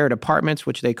had shared apartments,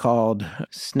 which they called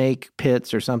snake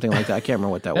pits or something like that. I can't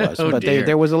remember what that was, but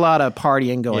there was a lot of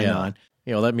partying going on.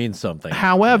 You know, that means something.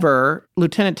 However,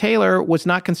 Lieutenant Taylor was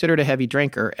not considered a heavy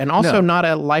drinker and also not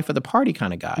a life of the party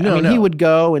kind of guy. He would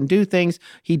go and do things.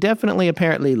 He definitely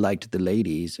apparently liked the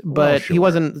ladies, but he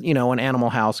wasn't, an Animal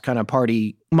House kind of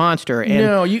party monster.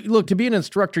 And look, to be an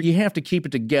instructor, you have to keep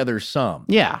it together some.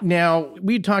 Yeah. Now,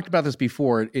 we talked about this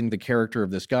before in the character of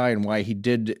this guy and why he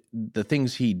did the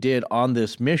things he did on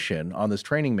this mission, on this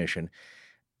training mission,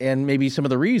 and maybe some of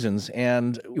the reasons.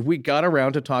 And we got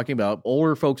around to talking about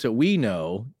older folks that we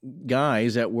know,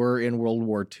 guys that were in World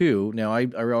War II. Now, I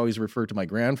always refer to my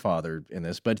grandfather in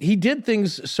this, but he did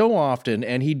things so often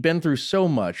and he'd been through so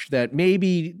much that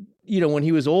maybe, when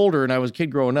he was older and I was a kid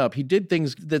growing up, he did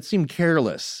things that seemed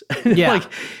careless. Yeah. Like,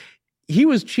 he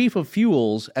was chief of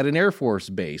fuels at an Air Force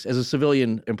base as a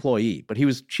civilian employee, but he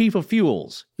was chief of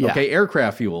fuels,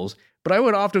 aircraft fuels. But I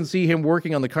would often see him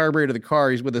working on the carburetor of the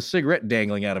car. He's with a cigarette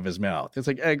dangling out of his mouth. It's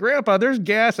like, hey, Grandpa, there's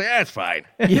gas. That's fine.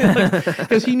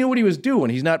 Because he knew what he was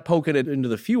doing. He's not poking it into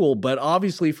the fuel, but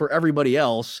obviously for everybody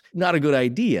else, not a good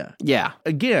idea. Yeah.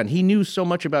 Again, he knew so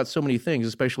much about so many things,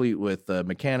 especially with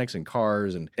mechanics and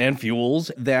cars and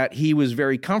fuels, that he was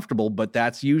very comfortable, but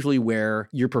that's usually where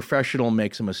your professional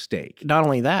makes a mistake. Not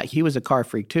only that, he was a car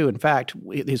freak too. In fact,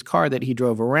 his car that he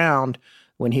drove around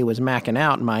when he was macking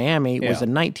out in Miami was a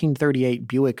 1938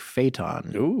 Buick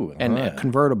Phaeton. Ooh, and a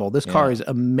convertible. This car is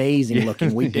amazing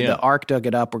looking. We did the ARC dug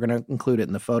it up. We're going to include it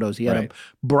in the photos. He had a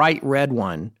bright red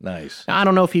one. Nice. Now, I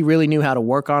don't know if he really knew how to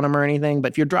work on them or anything,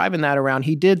 but if you're driving that around,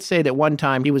 he did say that one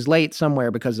time he was late somewhere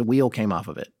because the wheel came off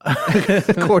of it,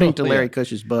 according to Larry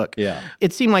Cush's book. Yeah.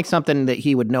 It seemed like something that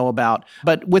he would know about.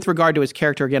 But with regard to his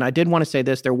character, again, I did want to say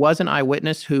this. There was an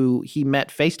eyewitness who he met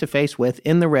face-to-face with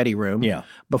in the ready room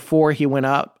before he went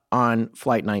up on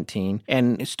Flight 19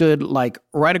 and stood like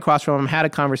right across from him, had a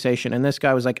conversation. And this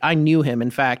guy was like, I knew him.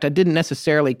 In fact, I didn't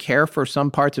necessarily care for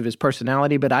some parts of his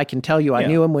personality, but I can tell you I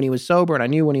knew him when he was sober and I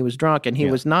knew when he was drunk, and he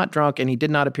was not drunk and he did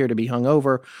not appear to be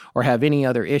hungover or have any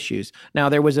other issues. Now,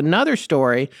 there was another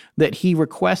story that he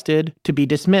requested to be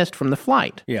dismissed from the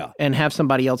flight and have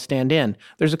somebody else stand in.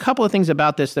 There's a couple of things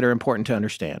about this that are important to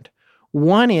understand.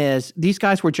 One is these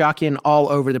guys were jockeying all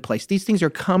over the place. These things are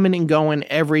coming and going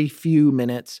every few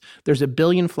minutes. There's a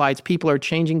billion flights. People are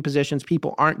changing positions.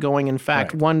 People aren't going. In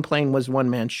fact, one plane was one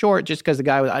man short just because the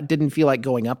guy didn't feel like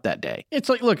going up that day. It's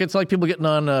like people getting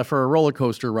on for a roller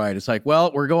coaster ride. It's like, well,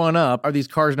 we're going up. Are these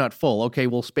cars not full? Okay,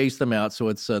 we'll space them out so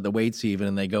it's the weight's even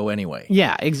and they go anyway.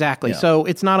 Yeah, exactly. Yeah. So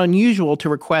it's not unusual to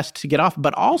request to get off.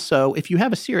 But also, if you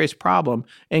have a serious problem,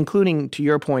 including to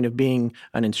your point of being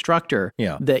an instructor,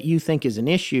 that you think think is an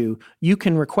issue, you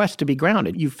can request to be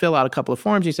grounded. You fill out a couple of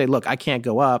forms. You say, look, I can't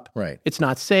go up. Right. It's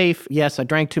not safe. Yes, I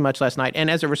drank too much last night. And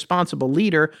as a responsible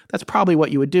leader, that's probably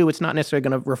what you would do. It's not necessarily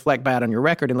going to reflect bad on your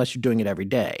record unless you're doing it every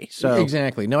day. So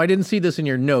Exactly. No, I didn't see this in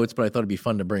your notes, but I thought it'd be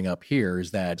fun to bring up here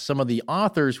is that some of the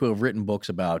authors who have written books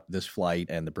about this flight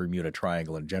and the Bermuda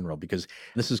Triangle in general, because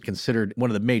this is considered one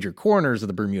of the major corners of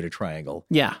the Bermuda Triangle.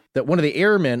 Yeah. That one of the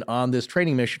airmen on this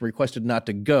training mission requested not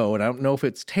to go, and I don't know if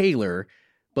it's Taylor,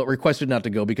 but requested not to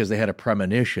go because they had a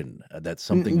premonition that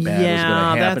something bad was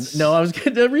going to happen. No,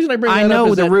 the reason I bring that up is I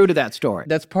know the root of that story.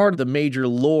 That's part of the major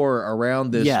lore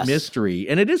around this mystery,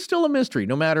 and it is still a mystery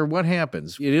no matter what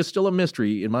happens. It is still a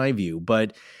mystery in my view,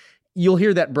 but you'll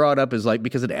hear that brought up as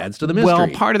because it adds to the mystery. Well,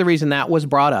 part of the reason that was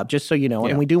brought up, just so you know,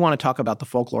 and we do want to talk about the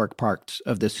folkloric parts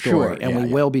of this story, and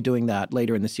we will be doing that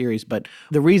later in the series, but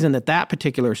the reason that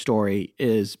particular story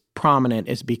is prominent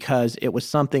is because it was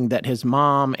something that his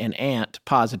mom and aunt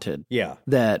posited. Yeah.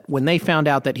 That when they found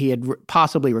out that he had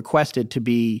possibly requested to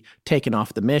be taken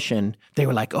off the mission, they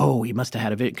were like, oh, he must have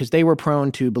had a video, because they were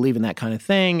prone to believe in that kind of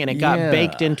thing, and it got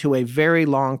baked into a very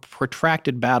long,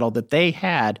 protracted battle that they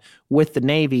had with the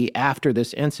Navy after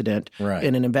this incident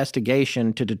in an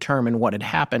investigation to determine what had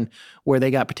happened, where they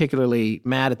got particularly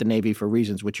mad at the Navy for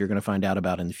reasons which you're going to find out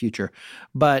about in the future.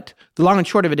 But the long and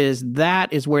short of it is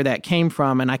that is where that came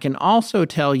from, and I can also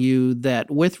tell you that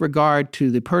with regard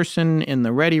to the person in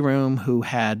the ready room who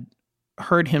had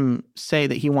heard him say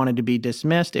that he wanted to be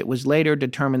dismissed, it was later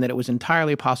determined that it was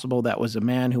entirely possible that was a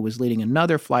man who was leading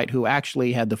another flight who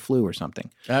actually had the flu or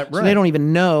something. So they don't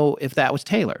even know if that was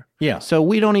Taylor. Yeah. So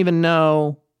we don't even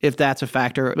know if that's a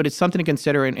factor, but it's something to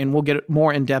consider, and we'll get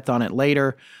more in depth on it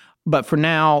later. But for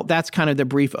now, that's kind of the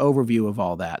brief overview of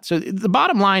all that. So the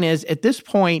bottom line is, at this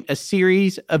point, a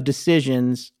series of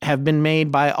decisions have been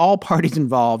made by all parties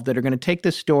involved that are going to take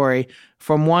this story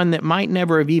from one that might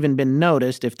never have even been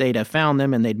noticed if they'd have found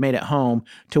them and they'd made it home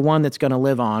to one that's going to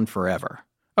live on forever.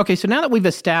 Okay, so now that we've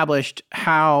established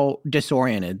how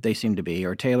disoriented they seem to be,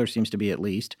 or Taylor seems to be at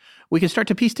least, we can start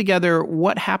to piece together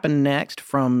what happened next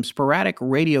from sporadic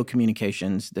radio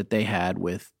communications that they had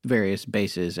with various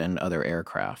bases and other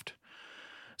aircraft.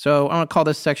 So I'm going to call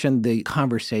this section the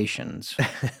conversations.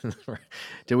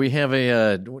 Did we have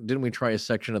didn't we try a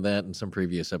section of that in some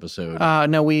previous episode?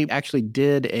 No, we actually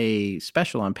did a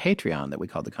special on Patreon that we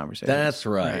called the conversations. That's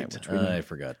right. I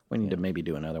forgot. We need to maybe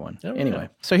do another one. Anyway,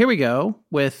 so here we go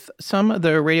with some of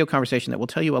the radio conversation that will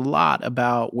tell you a lot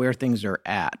about where things are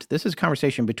at. This is a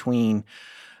conversation between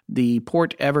the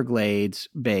Port Everglades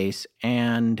base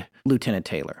and Lieutenant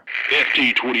Taylor.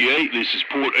 FT-28, this is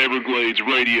Port Everglades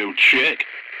radio check.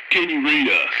 Can you read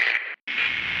us?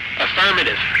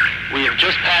 Affirmative. We have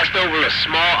just passed over a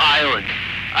small island.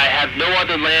 I have no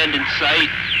other land in sight.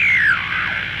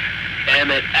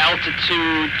 Am at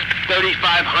altitude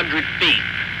 3,500 feet.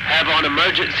 Have on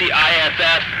emergency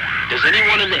IFF. Does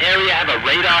anyone in the area have a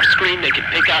radar screen that can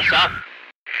pick us up?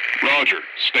 Roger.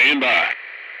 Stand by.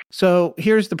 So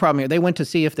here's the problem here. They went to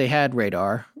see if they had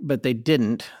radar, but they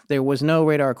didn't. There was no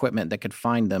radar equipment that could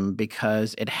find them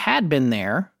because it had been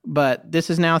there, but this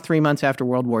is now 3 months after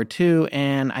World War II,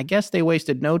 and I guess they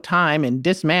wasted no time in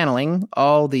dismantling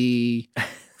all the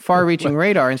far-reaching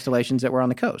radar installations that were on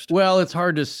the coast. Well, it's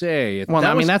hard to say.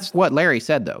 That's what Larry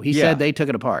said, though. He said they took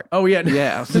it apart. Oh, yeah.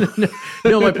 Yeah.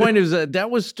 No, my point is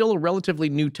that was still a relatively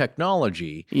new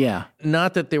technology. Yeah.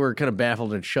 Not that they were kind of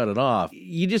baffled and shut it off.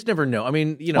 You just never know. I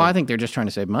mean, Well, I think they're just trying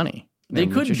to save money. They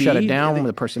could just shut it down with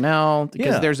the personnel,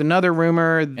 because there's another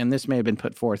rumor, and this may have been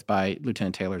put forth by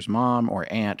Lieutenant Taylor's mom or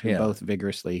aunt, who both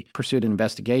vigorously pursued an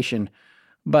investigation.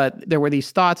 But there were these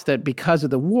thoughts that because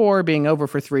of the war being over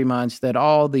for 3 months, that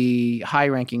all the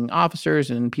high-ranking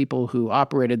officers and people who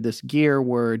operated this gear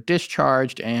were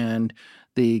discharged, and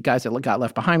the guys that got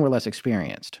left behind were less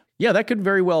experienced. Yeah, that could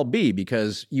very well be,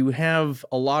 because you have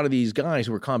a lot of these guys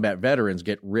who are combat veterans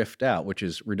get riffed out, which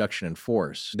is reduction in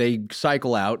force. They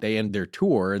cycle out, they end their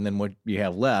tour, and then what you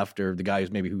have left are the guys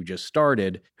maybe who just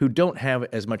started who don't have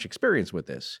as much experience with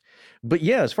this. But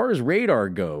yeah, as far as radar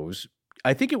goes,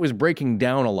 I think it was breaking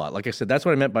down a lot. Like I said, that's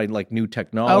what I meant by new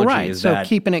technology. Oh, right. So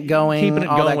keeping it going,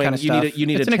 all that kind of stuff. You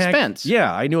need it's an expense.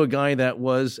 Yeah, I knew a guy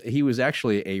he was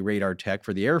actually a radar tech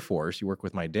for the Air Force. He worked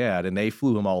with my dad, and they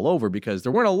flew him all over because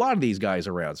there weren't a lot of these guys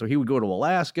around. So he would go to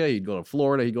Alaska, he'd go to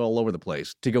Florida, he'd go all over the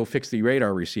place to go fix the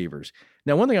radar receivers.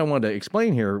 Now, one thing I wanted to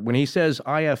explain here, when he says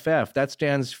IFF, that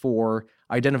stands for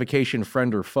Identification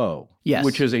Friend or Foe,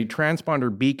 which is a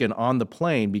transponder beacon on the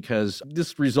plane, because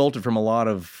this resulted from a lot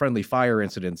of friendly fire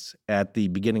incidents at the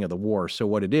beginning of the war. So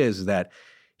what it is that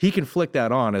he can flick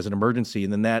that on as an emergency,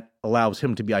 and then that allows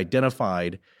him to be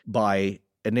identified by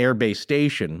an air base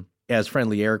station. as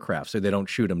friendly aircraft so they don't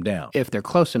shoot them down. If they're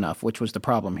close enough, which was the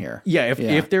problem here. Yeah,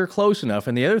 if they're close enough.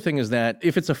 And the other thing is that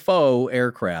if it's a foe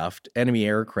aircraft, enemy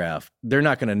aircraft, they're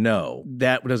not going to know.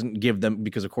 That doesn't give them,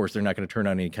 because of course they're not going to turn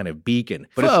on any kind of beacon.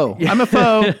 But Foe. I'm a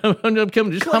foe. I'm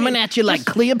Coming at you like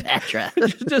Cleopatra.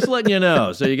 just letting you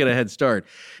know, so you get a head start.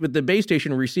 But the base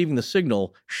station receiving the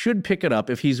signal should pick it up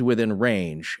if he's within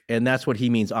range, and that's what he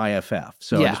means IFF.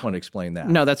 So I just want to explain that.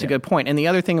 No, that's a good point. And the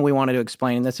other thing we wanted to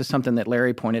explain, and this is something that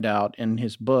Larry pointed out in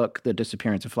his book, The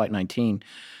Disappearance of Flight 19,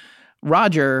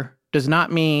 Roger does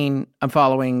not mean I'm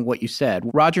following what you said.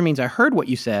 Roger means I heard what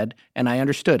you said and I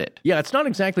understood it. Yeah, it's not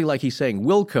exactly like he's saying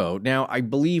Wilco. Now, I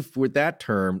believe with that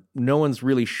term, no one's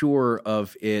really sure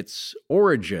of its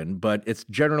origin, but it's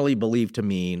generally believed to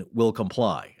mean will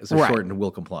comply. It's a shortened will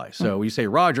comply. So you say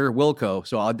Roger, Wilco.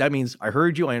 So that means I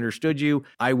heard you, I understood you,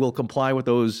 I will comply with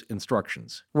those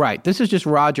instructions. Right. This is just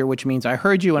Roger, which means I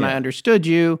heard you and I understood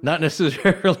you. Not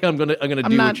necessarily I'm gonna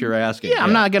do what you're asking.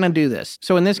 I'm not going to do this.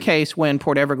 So in this case, when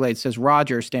Port Everglades says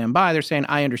Roger, stand by, they're saying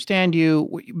I understand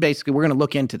you. Basically, we're going to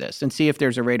look into this and see if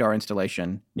there's a radar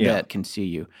installation that can see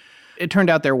you. It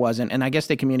turned out there wasn't, and I guess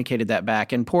they communicated that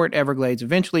back, and Port Everglades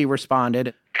eventually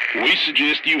responded. We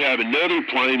suggest you have another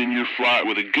plane in your flight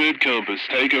with a good compass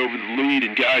take over the lead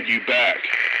and guide you back.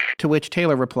 To which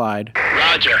Taylor replied,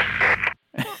 Roger.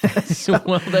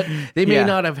 Well, they may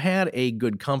not have had a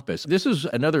good compass. This is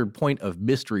another point of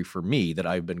mystery for me that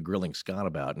I've been grilling Scott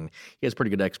about, and he has pretty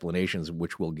good explanations,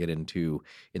 which we'll get into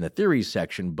in the theories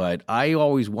section. But I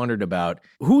always wondered about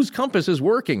whose compass is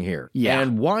working here,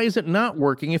 and why is it not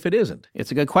working if it isn't?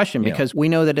 It's a good question because we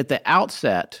know that at the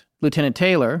outset, Lieutenant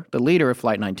Taylor, the leader of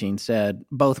Flight 19, said,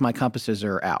 both my compasses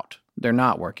are out. They're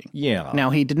not working. Yeah. Now,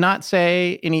 he did not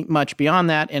say much beyond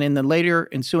that, and in the later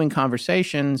ensuing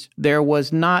conversations, there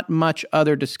was not much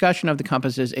other discussion of the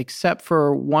compasses except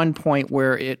for one point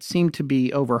where it seemed to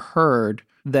be overheard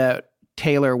that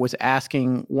Taylor was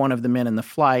asking one of the men in the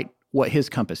flight what his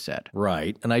compass said.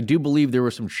 Right. And I do believe there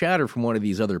was some chatter from one of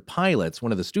these other pilots,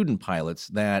 one of the student pilots,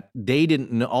 that they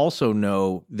didn't also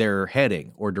know their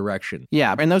heading or direction.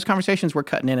 Yeah, and those conversations were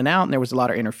cutting in and out, and there was a lot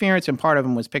of interference, and part of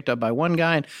them was picked up by one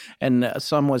guy, and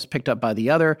some was picked up by the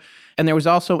other. And there was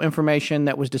also information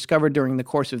that was discovered during the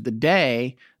course of the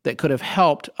day that could have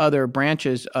helped other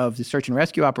branches of the search and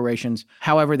rescue operations.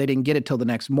 However, they didn't get it till the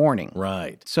next morning.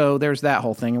 Right. So there's that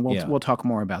whole thing, and we'll talk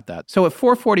more about that. So at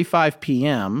 4:45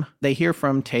 p.m., they hear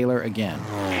from Taylor again.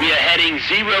 We are heading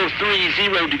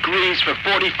 030 degrees for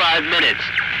 45 minutes.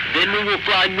 Then we will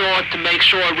fly north to make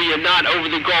sure we are not over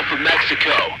the Gulf of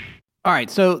Mexico. All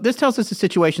right, so this tells us the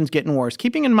situation's getting worse,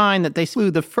 keeping in mind that they flew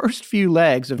the first few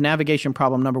legs of navigation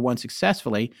problem number 1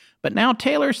 successfully, but now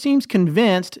Taylor seems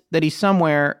convinced that he's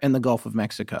somewhere in the Gulf of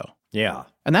Mexico. Yeah.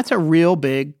 And that's a real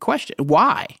big question.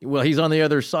 Why? Well, he's on the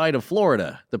other side of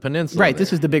Florida, the peninsula. Right, there.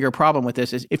 this is the bigger problem with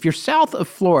this, is if you're south of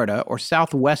Florida or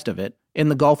southwest of it in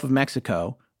the Gulf of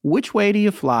Mexico, which way do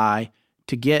you fly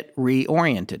to get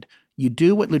reoriented? You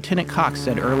do what Lieutenant Cox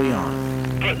said early on.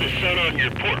 Put the sun on your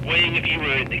port wing if you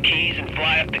were in the Keys and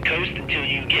fly up the coast until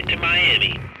you get to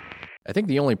Miami. I think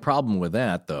the only problem with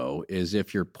that, though, is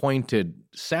if you're pointed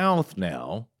south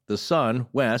now, the sun,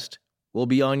 west, will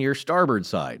be on your starboard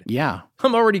side. Yeah.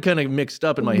 I'm already kind of mixed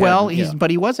up in my head. Well,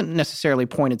 but he wasn't necessarily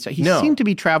pointed south. He seemed to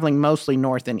be traveling mostly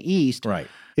north and east. Right.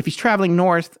 If he's traveling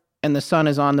north and the sun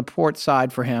is on the port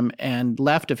side for him and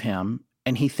left of him,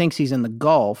 and he thinks he's in the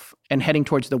Gulf and heading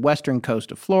towards the western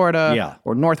coast of Florida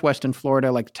or northwestern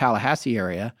Florida, like the Tallahassee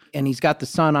area, and he's got the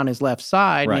sun on his left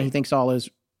side, and he thinks all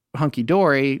is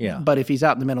hunky-dory. Yeah. But if he's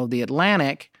out in the middle of the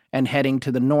Atlantic and heading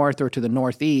to the north or to the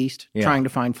northeast, trying to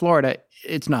find Florida,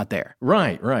 it's not there.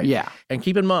 Right. Yeah. And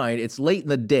keep in mind, it's late in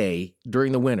the day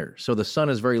during the winter, so the sun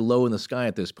is very low in the sky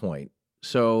at this point.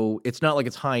 So it's not like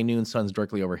it's high noon, sun's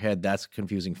directly overhead. That's a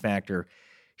confusing factor.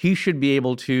 He should be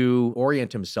able to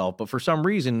orient himself, but for some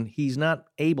reason, he's not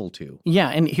able to. Yeah,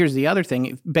 and here's the other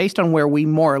thing. Based on where we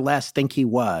more or less think he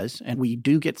was, and we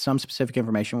do get some specific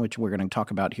information, which we're going to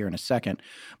talk about here in a second,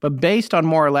 but based on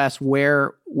more or less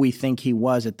where we think he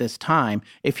was at this time,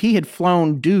 if he had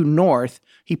flown due north,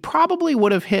 he probably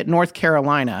would have hit North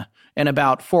Carolina in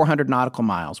about 400 nautical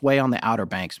miles, way on the Outer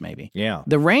Banks maybe. Yeah.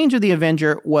 The range of the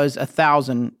Avenger was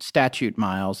 1,000 statute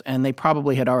miles, and they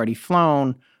probably had already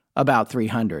flown about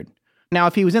 300. Now,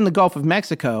 if he was in the Gulf of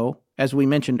Mexico, as we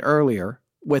mentioned earlier,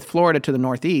 with Florida to the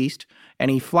northeast, and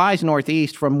he flies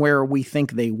northeast from where we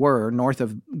think they were, north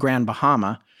of Grand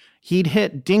Bahama, he'd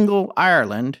hit Dingle,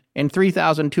 Ireland in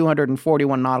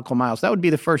 3,241 nautical miles. That would be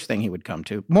the first thing he would come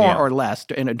to, more or less,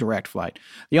 in a direct flight.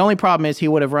 The only problem is he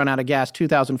would have run out of gas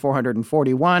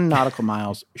 2,441 nautical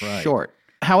miles short.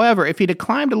 However, if he'd have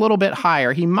climbed a little bit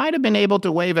higher, he might have been able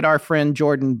to wave at our friend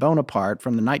Jordan Bonaparte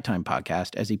from the Nighttime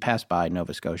podcast as he passed by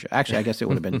Nova Scotia. Actually, I guess it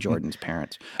would have been Jordan's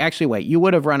parents. Actually, wait, you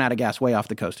would have run out of gas way off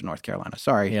the coast of North Carolina.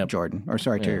 Sorry, Jordan, or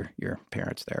sorry to your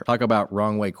parents there. Talk about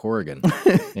wrong way Corrigan.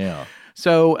 Yeah.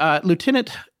 So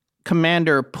Lieutenant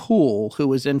Commander Poole, who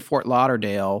was in Fort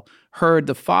Lauderdale, heard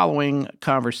the following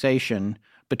conversation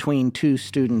between two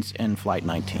students in Flight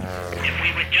 19. If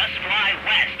we would just fly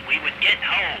west, we would get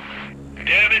home.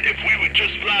 Damn it, if we would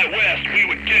just fly west, we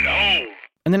would get home.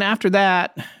 And then after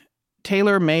that,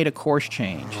 Taylor made a course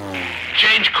change.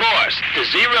 Change course to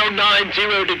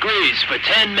 090 degrees for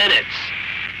 10 minutes.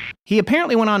 He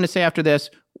apparently went on to say after this,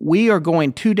 we are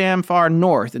going too damn far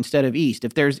north instead of east.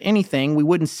 If there's anything, we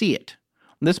wouldn't see it.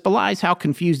 This belies how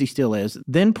confused he still is.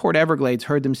 Then Port Everglades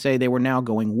heard them say they were now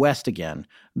going west again.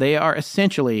 They are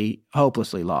essentially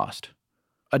hopelessly lost.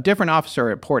 A different officer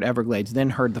at Port Everglades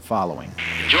then heard the following.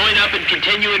 Join up and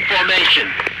continue in formation.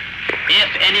 If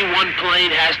any one plane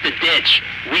has to ditch,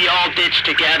 we all ditch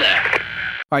together.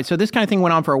 All right, so this kind of thing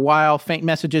went on for a while, faint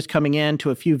messages coming in to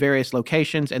a few various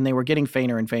locations, and they were getting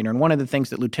fainter and fainter. And one of the things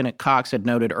that Lieutenant Cox had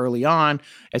noted early on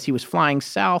as he was flying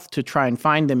south to try and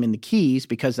find them in the Keys,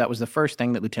 because that was the first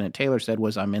thing that Lieutenant Taylor said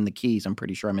was, I'm in the Keys, I'm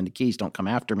pretty sure I'm in the Keys, don't come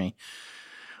after me,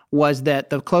 was that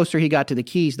the closer he got to the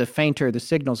Keys, the fainter the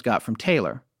signals got from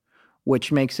Taylor,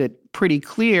 which makes it pretty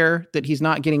clear that he's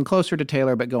not getting closer to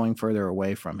Taylor but going further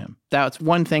away from him. That's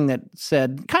one thing that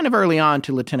said kind of early on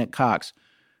to Lieutenant Cox,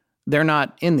 they're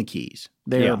not in the Keys.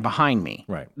 They're behind me.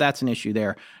 Right. That's an issue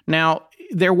there. Now,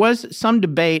 there was some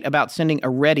debate about sending a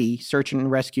ready search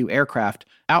and rescue aircraft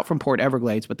out from Port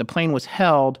Everglades, but the plane was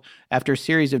held after a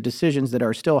series of decisions that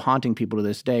are still haunting people to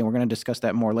this day. And we're going to discuss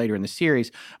that more later in the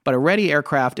series. But a ready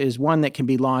aircraft is one that can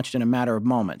be launched in a matter of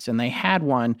moments. And they had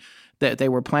one that they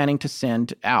were planning to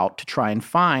send out to try and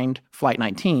find Flight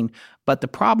 19. But the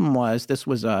problem was, this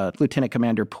was Lieutenant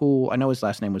Commander Poole. I know his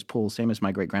last name was Poole, same as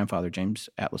my great-grandfather, James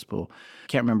Atlas Poole.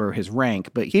 Can't remember his rank,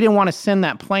 but he didn't want to send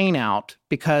that plane out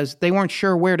because they weren't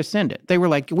sure where to send it. They were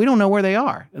like, we don't know where they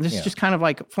are. And this is just kind of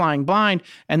like flying blind.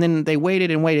 And then they waited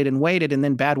and waited and waited, and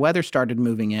then bad weather started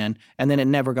moving in, and then it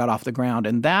never got off the ground.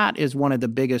 And that is one of the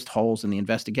biggest holes in the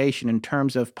investigation in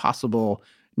terms of possible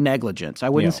negligence. I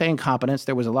wouldn't say incompetence.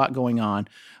 There was a lot going on,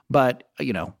 but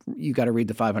you got to read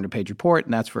the 500-page report,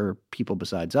 and that's for people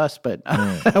besides us. But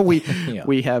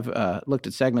we have looked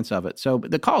at segments of it. So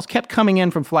the calls kept coming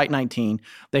in from Flight 19.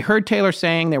 They heard Taylor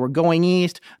saying they were going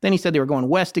east. Then he said they were going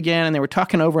west again, and they were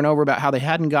talking over and over about how they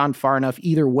hadn't gone far enough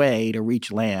either way to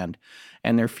reach land,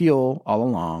 and their fuel all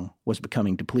along was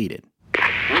becoming depleted.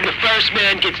 When the first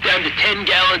man gets down to 10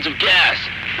 gallons of gas,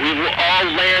 we will all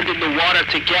land in the water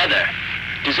together.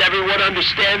 Does everyone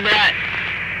understand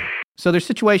that? So their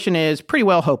situation is pretty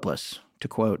well hopeless, to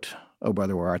quote "O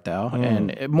Brother, Where Art Thou?"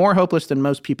 and more hopeless than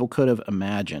most people could have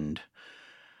imagined.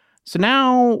 So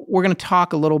now we're going to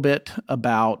talk a little bit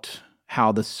about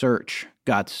how the search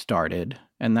got started,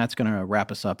 and that's going to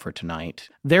wrap us up for tonight.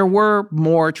 There were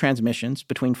more transmissions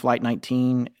between Flight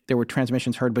 19. There were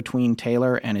transmissions heard between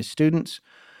Taylor and his students.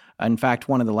 In fact,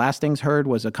 one of the last things heard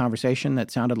was a conversation that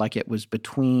sounded like it was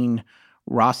between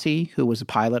Rossi, who was a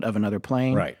pilot of another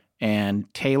plane, and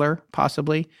Taylor,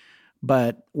 possibly.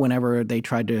 But whenever they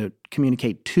tried to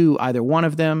communicate to either one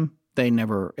of them, they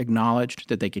never acknowledged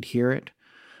that they could hear it.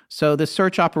 So the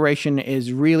search operation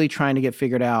is really trying to get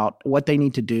figured out what they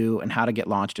need to do and how to get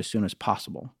launched as soon as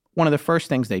possible. One of the first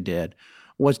things they did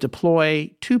was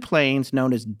deploy 2 planes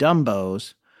known as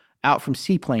Dumbos out from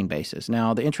seaplane bases.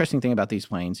 Now, the interesting thing about these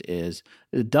planes is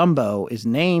the Dumbo is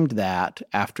named that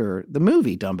after the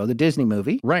movie Dumbo, the Disney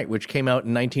movie. Right, which came out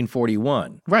in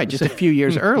 1941. Right, just a few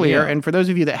years earlier. And for those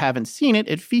of you that haven't seen it,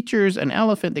 it features an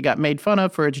elephant that got made fun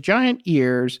of for its giant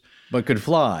ears. But could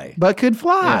fly.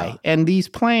 Yeah. And these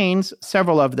planes,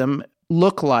 several of them,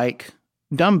 look like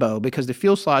Dumbo because the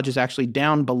fuselage is actually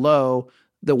down below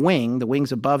the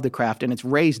wings above the craft, and it's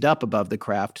raised up above the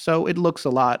craft. So it looks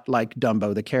a lot like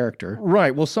Dumbo, the character.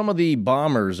 Right. Well, some of the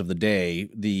bombers of the day,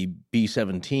 the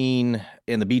B-17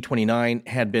 and the B-29,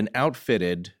 had been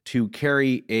outfitted to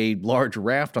carry a large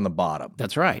raft on the bottom.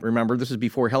 That's right. Remember, this is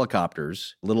before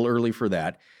helicopters, a little early for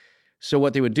that. So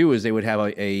what they would do is they would have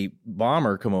a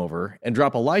bomber come over and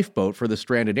drop a lifeboat for the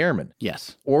stranded airmen.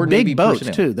 Yes. Or big Navy boats,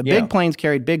 personnel. too. The big planes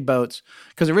carried big boats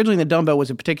because originally the Dumbo was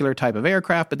a particular type of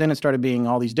aircraft, but then it started being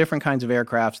all these different kinds of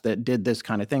aircrafts that did this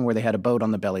kind of thing where they had a boat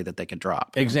on the belly that they could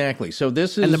drop. Exactly. So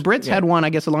this is... And the Brits had one, I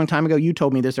guess, a long time ago. You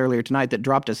told me this earlier tonight, that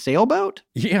dropped a sailboat?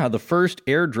 Yeah, the first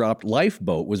airdropped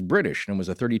lifeboat was British and was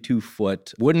a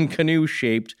 32-foot wooden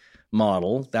canoe-shaped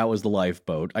model. That was the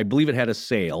lifeboat. I believe it had a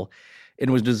sail.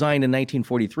 and was designed in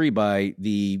 1943 by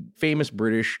the famous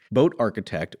British boat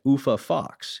architect Uffa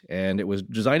Fox. And it was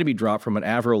designed to be dropped from an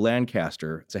Avro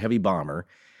Lancaster. It's a heavy bomber.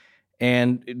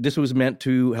 And this was meant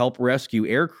to help rescue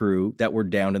aircrew that were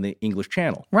down in the English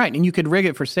Channel. Right, and you could rig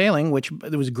it for sailing, which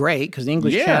was great because the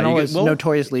English Yeah, Channel you is could-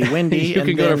 notoriously windy. You and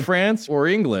can go to then France or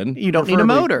England. You don't need a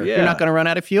preferably. motor. Yeah. You're not going to run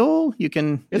out of fuel. You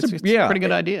can. It's a pretty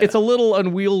good idea. It's a little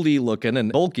unwieldy looking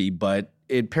and bulky, but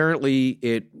apparently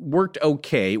it worked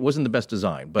okay. It wasn't the best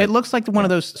design, but It looks like one of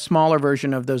those smaller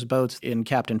version of those boats in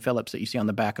Captain Phillips that you see on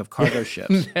the back of cargo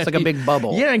ships. It's like a big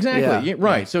bubble. yeah, exactly. Yeah. Yeah,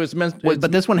 right. So it's meant.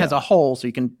 But this one has a hole, so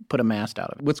you can put a mast out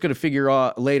of it. What's going to figure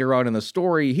out later on in the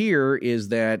story here is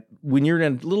that when you're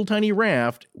in a little tiny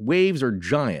raft, waves are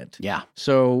giant. Yeah.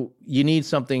 So you need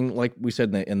something like we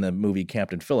said in the movie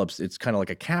Captain Phillips. It's kind of like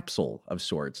a capsule of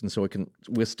sorts, and so it can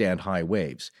withstand high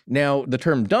waves. Now, the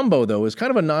term Dumbo, though, is kind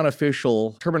of a non-official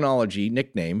terminology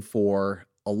nickname for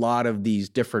a lot of these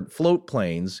different float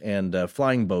planes and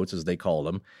flying boats, as they call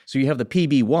them. So you have the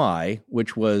PBY,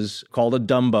 which was called a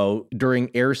Dumbo during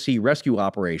air-sea rescue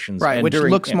operations. Right, and which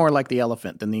during- looks more like the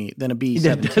elephant than a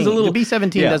B-17. does a little- the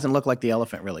B-17 yeah. doesn't look like the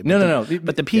elephant, really. No.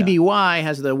 But the PBY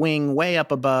has the wing way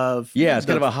up above. Yeah, it's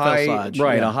the kind of a high, fuselage.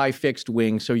 right, Yeah. a high fixed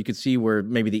wing, so you could see where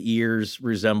maybe the ears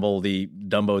resemble the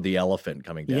Dumbo the elephant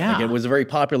coming down. Yeah. Like, it was a very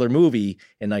popular movie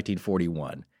in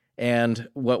 1941, and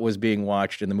what was being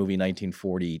watched in the movie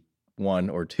 1941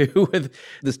 or 2 with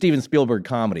the Steven Spielberg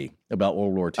comedy about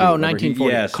World War II. Oh, Remember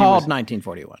 1940. yes, Called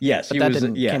 1941. Yes, but he that was,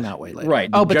 didn't yes. came out way later. Right.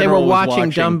 Oh, but they were General was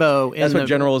watching Dumbo. That's what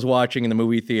General was watching in the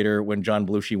movie theater when John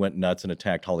Belushi went nuts and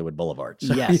attacked Hollywood Boulevard.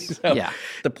 So, Yes, yeah.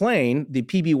 The plane, the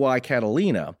PBY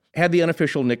Catalina, had the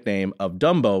unofficial nickname of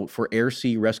Dumbo for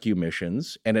air-sea rescue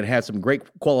missions, and it had some great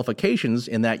qualifications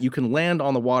in that you can land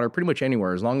on the water pretty much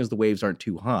anywhere as long as the waves aren't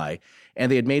too high,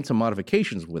 and they had made some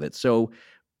modifications with it. So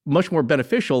much more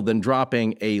beneficial than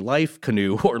dropping a life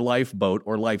canoe or lifeboat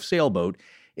or life sailboat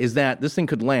is that this thing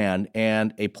could land,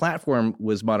 and a platform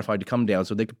was modified to come down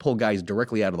so they could pull guys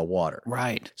directly out of the water.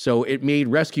 Right. So it made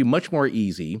rescue much more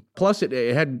easy. Plus, it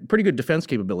had pretty good defense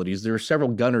capabilities. There were several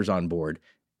gunners on board,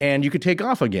 and you could take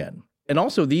off again. And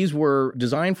also, these were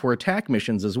designed for attack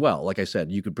missions as well. Like I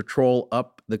said, you could patrol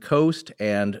up the coast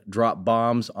and drop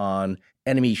bombs on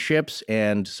enemy ships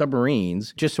and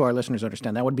submarines. Just so our listeners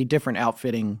understand, that would be different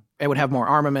outfitting. It would have more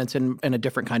armaments and a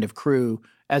different kind of crew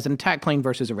as an attack plane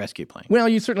versus a rescue plane. Well,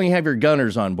 you certainly have your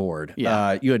gunners on board.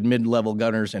 Yeah. You had mid-level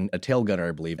gunners and a tail gunner,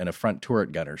 I believe, and a front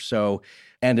turret gunner. So,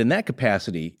 and in that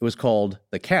capacity, it was called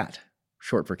the Cat,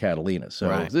 short for Catalina. So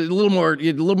Right. it's a little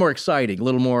more exciting, a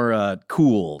little more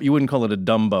cool. You wouldn't call it a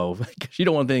Dumbo because you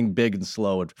don't want anything big and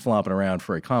slow and flopping around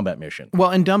for a combat mission.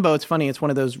 Well, in Dumbo, it's funny. It's one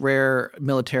of those rare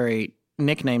military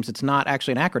nicknames. It's not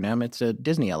actually an acronym. It's a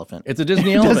Disney elephant. It's a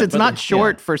Disney elephant. Because it's but not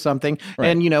short yeah. for something. Right.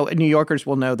 And, New Yorkers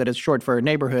will know that it's short for a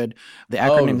neighborhood. The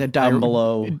acronym that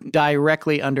below.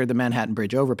 directly under the Manhattan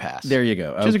Bridge overpass. There you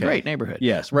go. Which is a Okay. great neighborhood.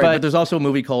 Yes, right. But there's also a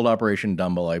movie called Operation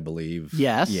Dumbo, I believe.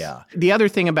 Yes. Yeah. The other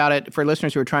thing about it, for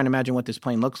listeners who are trying to imagine what this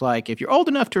plane looks like, if you're old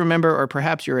enough to remember, or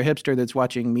perhaps you're a hipster that's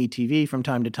watching MeTV from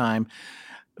time to time,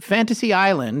 Fantasy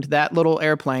Island, that little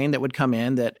airplane that would come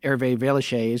in, that Hervé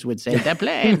Villechaize would say, the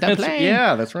plane, the plane.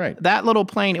 Yeah, that's right. That little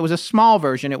plane, it was a small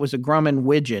version. It was a Grumman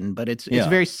Widgeon, but it's Yeah.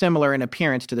 very similar in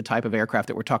appearance to the type of aircraft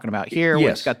that we're talking about here, where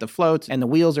Yes. it's got the floats and the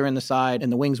wheels are in the side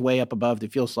and the wings way up above the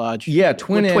fuselage. Yeah,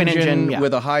 twin engine yeah.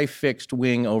 with a high fixed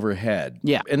wing overhead.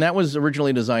 Yeah. And that was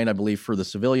originally designed, I believe, for the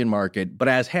civilian market. But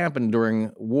as happened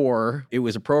during war, it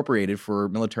was appropriated for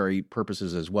military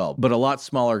purposes as well. But a lot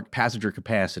smaller passenger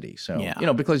capacity. So, Yeah.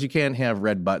 because you can't have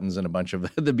red buttons and a bunch of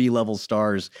the B-level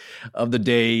stars of the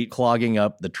day clogging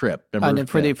up the trip. Remember?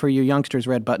 And for you youngsters,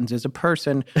 red buttons is a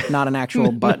person, not an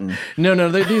actual button. No,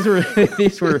 these were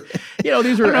these were I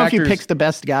don't know actors. if you picked the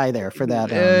best guy there for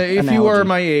that. If you are analogy.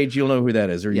 my age, you'll know who that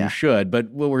is, or Yeah. you should. But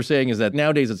what we're saying is that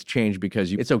nowadays it's changed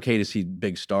because it's okay to see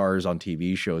big stars on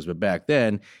TV shows. But back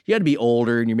then, you had to be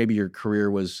older, and maybe your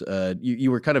career was you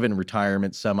were kind of in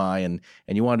retirement semi, and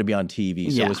you wanted to be on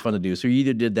TV, so Yeah. it was fun to do. So you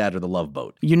either did that or the Love Boat.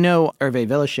 Hervé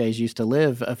Villechaize used to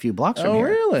live a few blocks from Oh, here,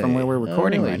 really? from where we're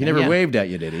recording Oh, really? right He now. never Yeah. waved at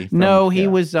you, did he? No, he Yeah.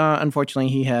 was, unfortunately,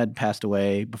 he had passed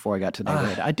away before I got to the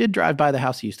neighborhood. I did drive by the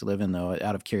house he used to live in, though,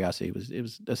 out of curiosity. It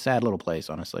was a sad little place,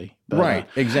 honestly. But, Right,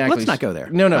 exactly. Let's not go there.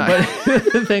 No, but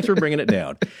thanks for bringing it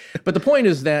down. But the point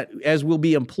is that as will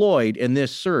be employed in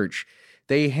this search,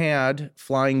 they had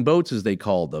flying boats, as they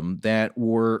called them, that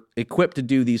were equipped to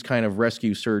do these kind of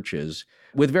rescue searches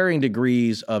with varying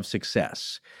degrees of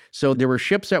success. So there were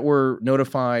ships that were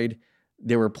notified.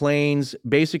 There were planes.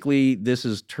 Basically, this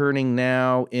is turning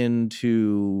now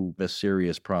into a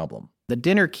serious problem. The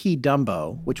Dinner Key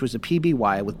Dumbo, which was a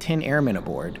PBY with 10 airmen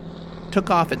aboard, took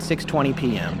off at 6:20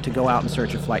 p.m. to go out in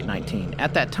search of Flight 19.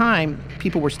 At that time,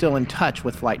 people were still in touch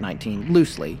with Flight 19,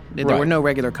 loosely. There were no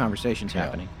regular conversations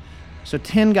happening. So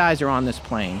 10 guys are on this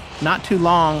plane. Not too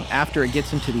long after it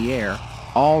gets into the air,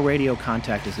 all radio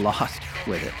contact is lost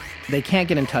with it. They can't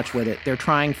get in touch with it. They're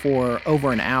trying for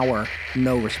over an hour,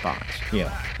 no response.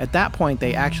 Yeah. At that point,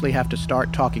 they actually have to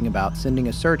start talking about sending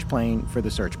a search plane for the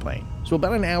search plane. So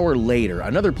about an hour later,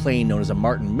 another plane known as a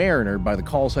Martin Mariner by the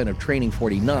call sign of Training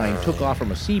 49 took off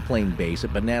from a seaplane base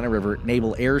at Banana River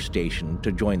Naval Air Station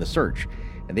to join the search.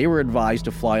 And they were advised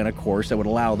to fly on a course that would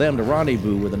allow them to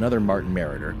rendezvous with another Martin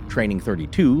Mariner, Training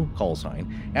 32, call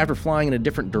sign, after flying in a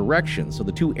different direction so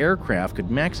the two aircraft could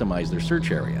maximize their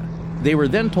search area. They were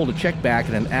then told to check back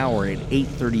in an hour at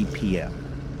 8:30 p.m.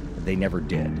 They never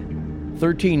did.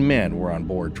 13 men were on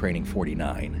board Training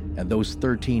 49, and those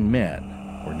 13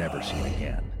 men were never seen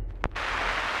again.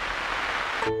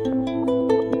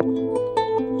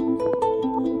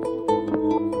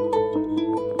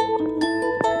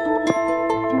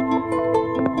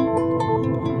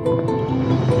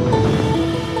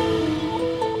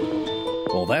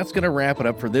 Well, that's going to wrap it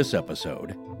up for this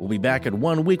episode. We'll be back in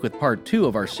 1 week with part 2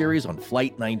 of our series on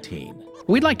Flight 19.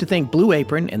 We'd like to thank Blue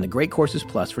Apron and the Great Courses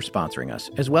Plus for sponsoring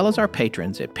us, as well as our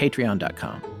patrons at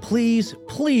patreon.com.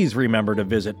 Please remember to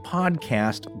visit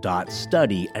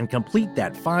podcast.study and complete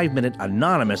that 5-minute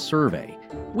anonymous survey.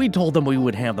 We told them we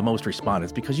would have the most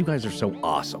respondents because you guys are so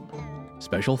awesome.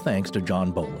 Special thanks to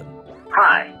John Bolin.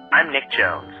 Hi, I'm Nick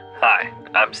Jones. Hi,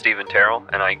 I'm Stephen Terrell,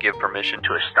 and I give permission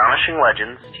To Astonishing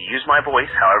Legends to use my voice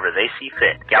however they see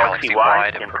fit,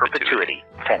 galaxy-wide in perpetuity.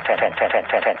 Fantastic.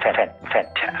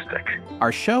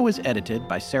 Our show is edited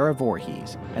by Sarah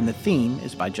Voorhees, and the theme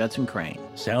is by Judson Crane.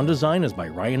 Sound design is by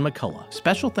Ryan McCullough.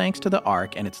 Special thanks to the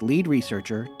ARC and its lead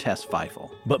researcher, Tess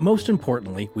Feifel. But most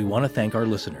importantly, we want to thank our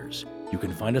listeners. You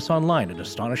can find us online at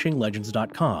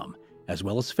astonishinglegends.com, as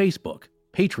well as Facebook,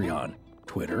 Patreon,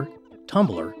 Twitter,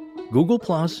 Tumblr, Google+,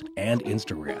 and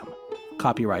Instagram.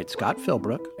 Copyright Scott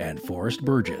Philbrook and Forrest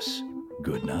Burgess.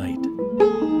 Good night.